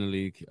will win the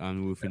league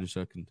and we'll finish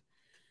second.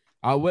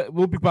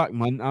 We'll be back,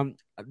 man.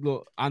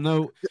 Look, I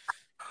know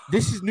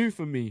this is new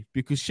for me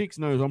because Shiggs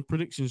knows on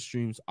prediction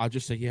streams, I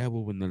just say, yeah,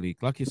 we'll win the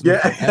league. Like it's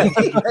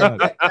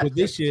But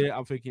this year,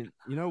 I'm thinking,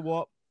 you know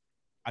what?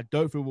 I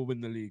don't think we'll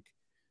win the league.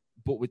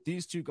 But with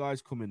these 2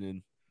 guys coming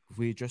in, if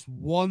we address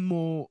one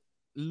more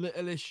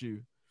little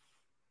issue,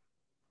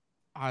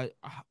 I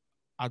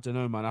don't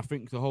know, man. I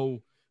think the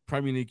whole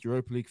Premier League,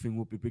 Europa League thing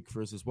will be big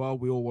for us as well.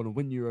 We all want to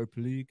win Europa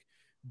League,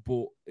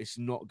 but it's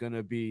not going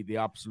to be the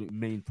absolute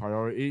main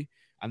priority.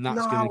 And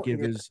that's going to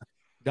give us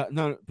that.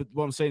 No, but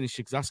what I'm saying is,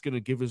 that's going to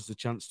give us the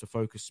chance to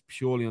focus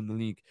purely on the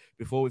league.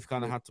 Before we've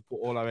kind of had to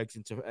put all our eggs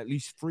into at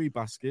least 3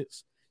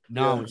 baskets.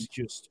 Now it's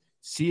just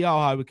see how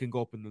high we can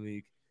go up in the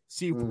league.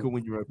 See if we can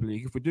win Europa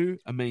League. If we do,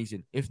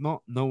 amazing. If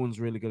not, no one's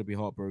really going to be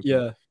heartbroken.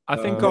 Yeah, I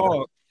think.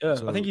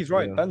 I think he's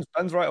right. Yeah.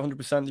 Ben's right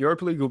 100%. The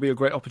Europa League will be a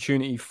great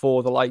opportunity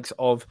for the likes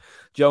of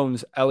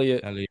Jones,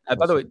 Elliott.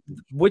 By the way,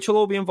 which will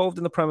all be involved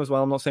in the Prem as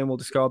well. I'm not saying we'll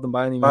discard them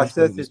by any means.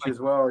 Bajcetic as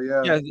well,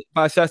 yeah. Yeah,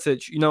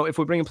 Bajcetic. If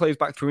we're bringing players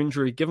back through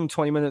injury, give them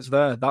 20 minutes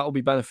there. That'll be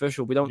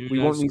beneficial. We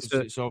won't need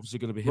to. It's obviously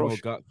going to be him or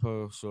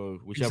Gakpo. So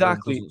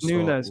exactly.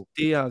 Nunes,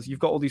 Diaz. You've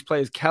got all these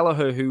players.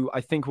 Kelleher, who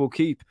I think will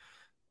keep.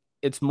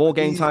 It's more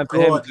game time for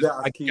him.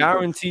 I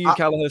guarantee you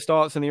Kelleher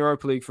starts in the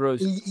Europa League for us.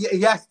 He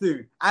has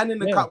to. And in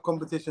the cup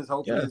competitions,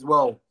 hopefully, as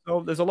well.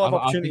 So there's a lot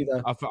of opportunity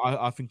there.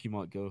 I think he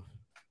might go.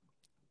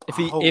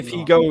 If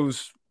he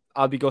goes,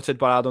 I'd be gutted,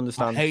 but I'd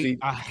understand.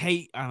 I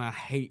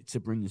hate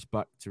to bring this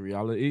back to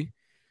reality,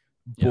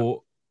 but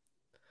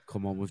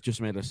come on, we've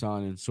just made a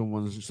signing.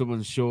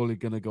 Someone's surely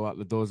going to go out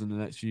the doors in the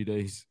next few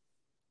days.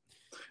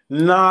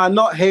 Nah,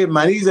 not him,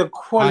 man. He's a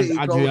quality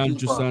goalkeeper. Adrian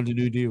just signed a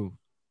new deal.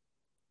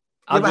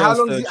 Yeah, but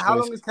how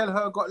long has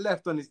Kelleher got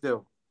left on his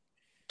deal?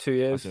 2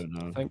 years. I don't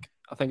know. I think.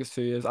 I think it's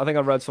 2 years. I think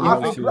I read I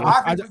something. think-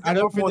 I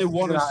don't think they more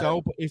want to season sell,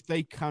 out. but if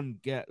they can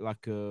get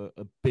like a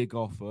big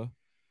offer,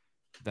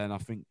 then I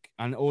think,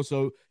 and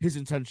also his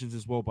intentions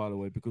as well, by the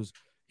way, because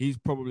he's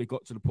probably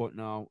got to the point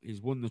now.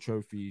 He's won the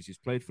trophies. He's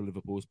played for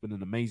Liverpool. It's been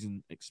an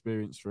amazing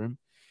experience for him.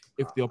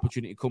 If the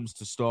opportunity comes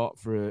to start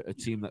for a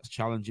team that's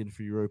challenging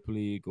for Europa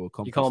League or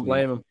Conference You can't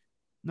blame him.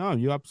 No,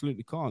 you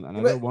absolutely can't, and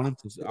I Yeah, don't want him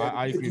to.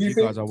 I agree Do with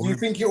you guys. I do want you him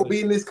think to it'll stay.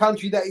 be in this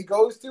country that he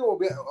goes to, or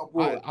be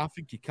abroad? I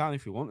think he can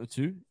if he wanted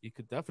to. He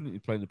could definitely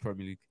play in the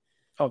Premier League.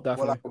 Oh,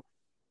 definitely.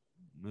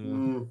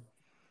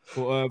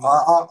 But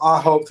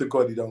I hope to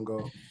God he don't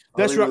go.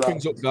 let's wrap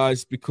things up,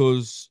 guys,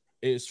 because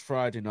it's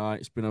Friday night.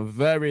 It's been a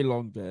very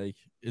long day.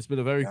 It's been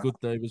a very good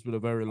day. It's been a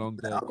very long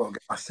day. I've got to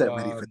get my set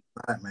ready for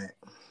tonight, mate.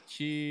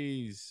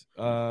 Jeez.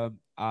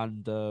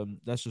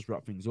 Let's just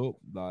wrap things up.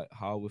 Like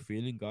how we're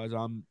feeling, guys.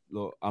 I'm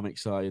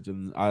excited,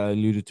 and I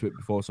alluded to it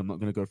before, so I'm not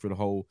going to go through the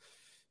whole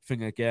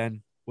thing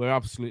again. We're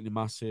absolutely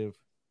massive,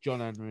 John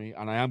Henry,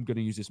 and I am going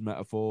to use this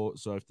metaphor.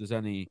 So if there's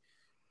any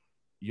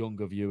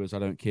younger viewers, I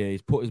don't care.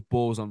 He's put his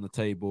balls on the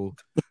table.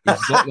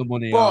 He's got the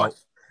money out.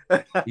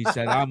 He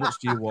said, "How much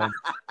do you want?"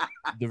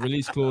 The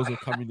release clause will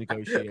come and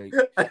negotiate.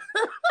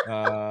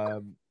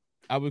 And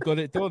we've got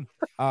it done.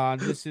 And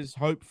this is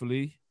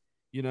hopefully,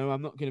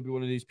 I'm not going to be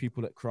one of these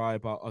people that cry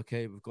about,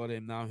 okay, we've got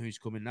him now. Who's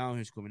coming now?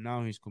 Who's coming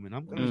now? Who's coming?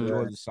 I'm going to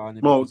enjoy the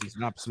signing because he's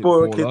an absolute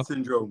spoiled baller. kid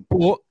syndrome.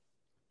 But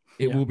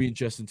it will be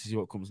interesting to see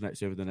what comes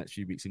next over the next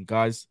few weeks. And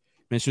guys,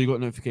 make sure you got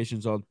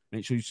notifications on.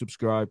 Make sure you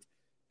subscribe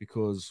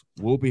because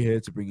we'll be here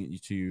to bring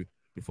it to you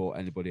before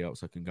anybody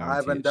else. I can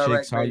guarantee it.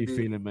 Shiggs, how you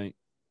feeling, mate?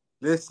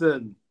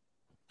 Listen,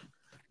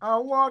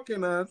 I'm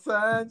walking on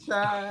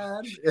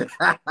sunshine. It's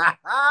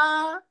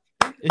mad,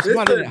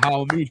 isn't it,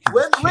 how a mood can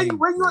just change,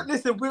 when you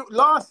listen,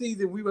 last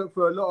season we went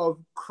through a lot of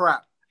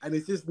crap, and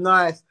it's just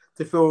nice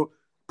to feel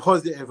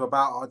positive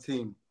about our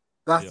team.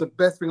 That's the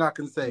best thing I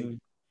can say.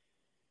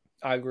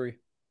 I agree.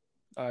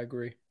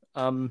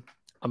 I'm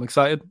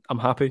excited. I'm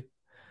happy.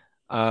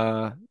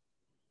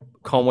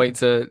 Can't wait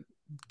to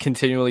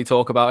continually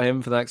talk about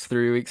him for the next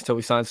 3 weeks till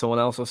we sign someone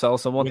else or sell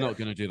someone. We're not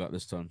going to do that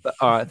this time. But,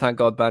 all right, thank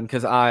God, Ben,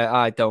 because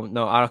I don't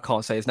know. I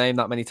can't say his name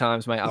that many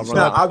times, mate. I'm just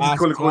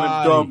going to call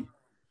him Dom.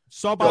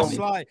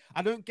 Szoboszlai.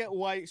 I don't get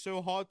why it's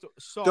so hard to...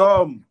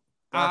 Dom.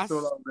 That's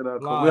all I'm going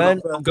to call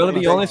him. I'm going to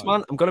be honest,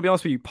 man. I'm going to be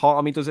honest with you. Part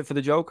of me does it for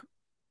the joke.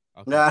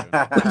 Okay,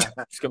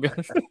 Just going to be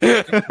honest.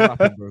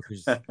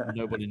 Because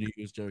nobody knew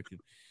he was joking.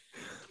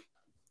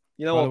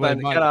 You know what, Ben?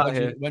 Mike, get out of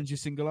here. When's your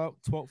single out?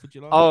 12th of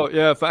July? Oh,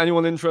 yeah. For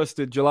anyone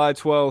interested, July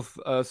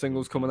 12th,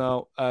 single's coming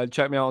out.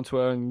 Check me out on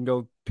Twitter and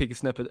go peek a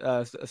snippet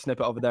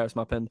over there. It's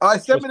my pin. All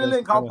right, send me the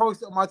link. I'll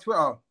post it on my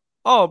Twitter.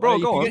 Oh, bro,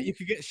 go on. You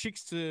could get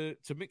Shiggs to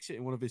mix it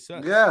in one of his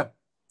sets. Yeah.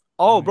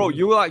 Oh, bro,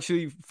 you will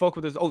actually fuck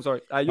with this. Oh,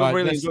 sorry. You'll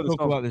really enjoy this.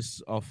 Talk about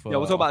this off. Yeah,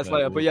 we'll talk about this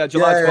later. But yeah,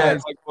 July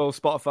 12th, well,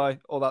 Spotify,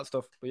 all that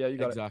stuff. But yeah, you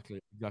got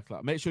exactly.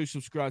 Make sure you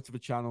subscribe to the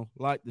channel,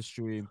 like the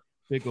stream.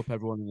 Big up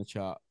everyone in the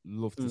chat.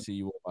 Love to see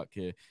you all back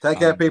here. Take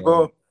care,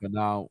 people. For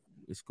now,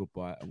 it's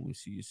goodbye, and we'll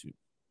see you soon.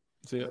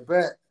 See you.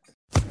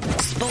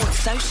 Sports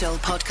Social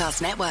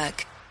Podcast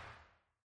Network.